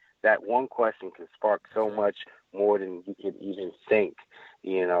 Is that one question can spark so much more than you could even think.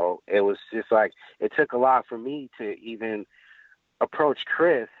 It was just like, it took a lot for me to even approach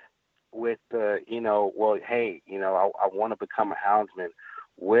Chris with the, well, hey, I want to become a houndsman.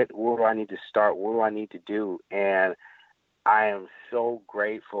 Where do I need to start? What do I need to do? And I am so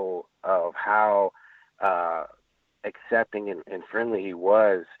grateful of how accepting and friendly he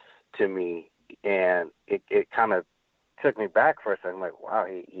was to me. And it kind of took me back for a second. I'm like, wow,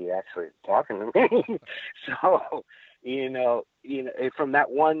 he actually is talking to me. So, from that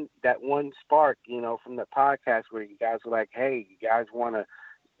one spark, from the podcast where you guys were like, hey, you guys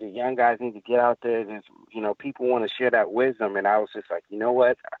the young guys need to get out there. There's, people want to share that wisdom. And I was just like, you know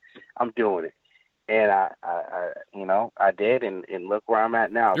what? I'm doing it. And I did. And look where I'm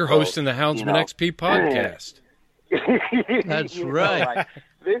at now. You're hosting the Houndsman XP podcast. That's right. Like,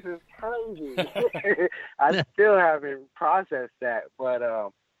 this is crazy. I still haven't processed that, but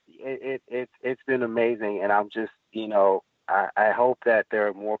it's been amazing. And I'm just, I hope that there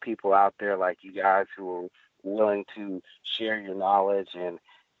are more people out there like you guys who are willing to share your knowledge and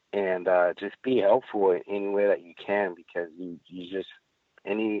just be helpful in any way that you can, because you just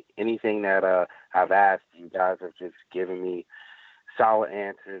anything that I've asked, you guys have just given me solid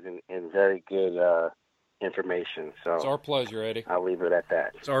answers and very good information. So it's our pleasure, Eddie. I'll leave it at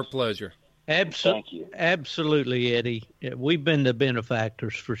that. It's our pleasure. Thank you. Absolutely, Eddie. We've been the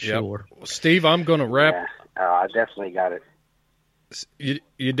benefactors for sure. Well, Steve, I'm going to I definitely got it.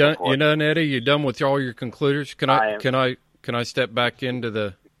 You done, Eddie? You done with all your concluders? Can I step back into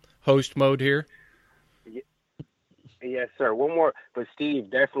the host mode here? Yes, sir. One more, but Steve,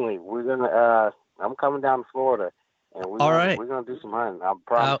 definitely, we're gonna. I'm coming down to Florida, and we're gonna do some hunting. I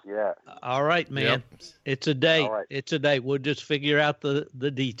promise you that. All right, man. Yep. It's a date. Right. It's a date. We'll just figure out the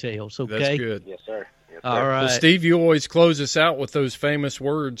details. Okay. That's good. Yes, sir. Yes, sir. All right. Well, Steve, you always close us out with those famous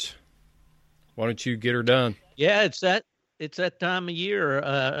words. Why don't you get her done? Yeah, it's that time of year,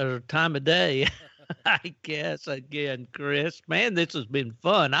 or time of day. I guess, again, Chris. Man, this has been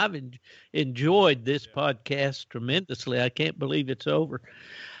fun. I've enjoyed this podcast tremendously. I can't believe it's over.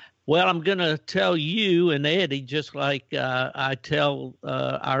 Well, I'm going to tell you and Eddie, just like I tell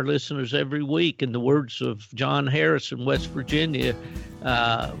our listeners every week, in the words of John Harris in West Virginia,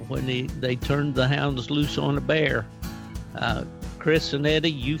 when they turned the hounds loose on a bear. Chris and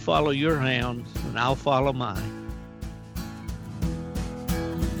Eddie, you follow your hounds, and I'll follow mine.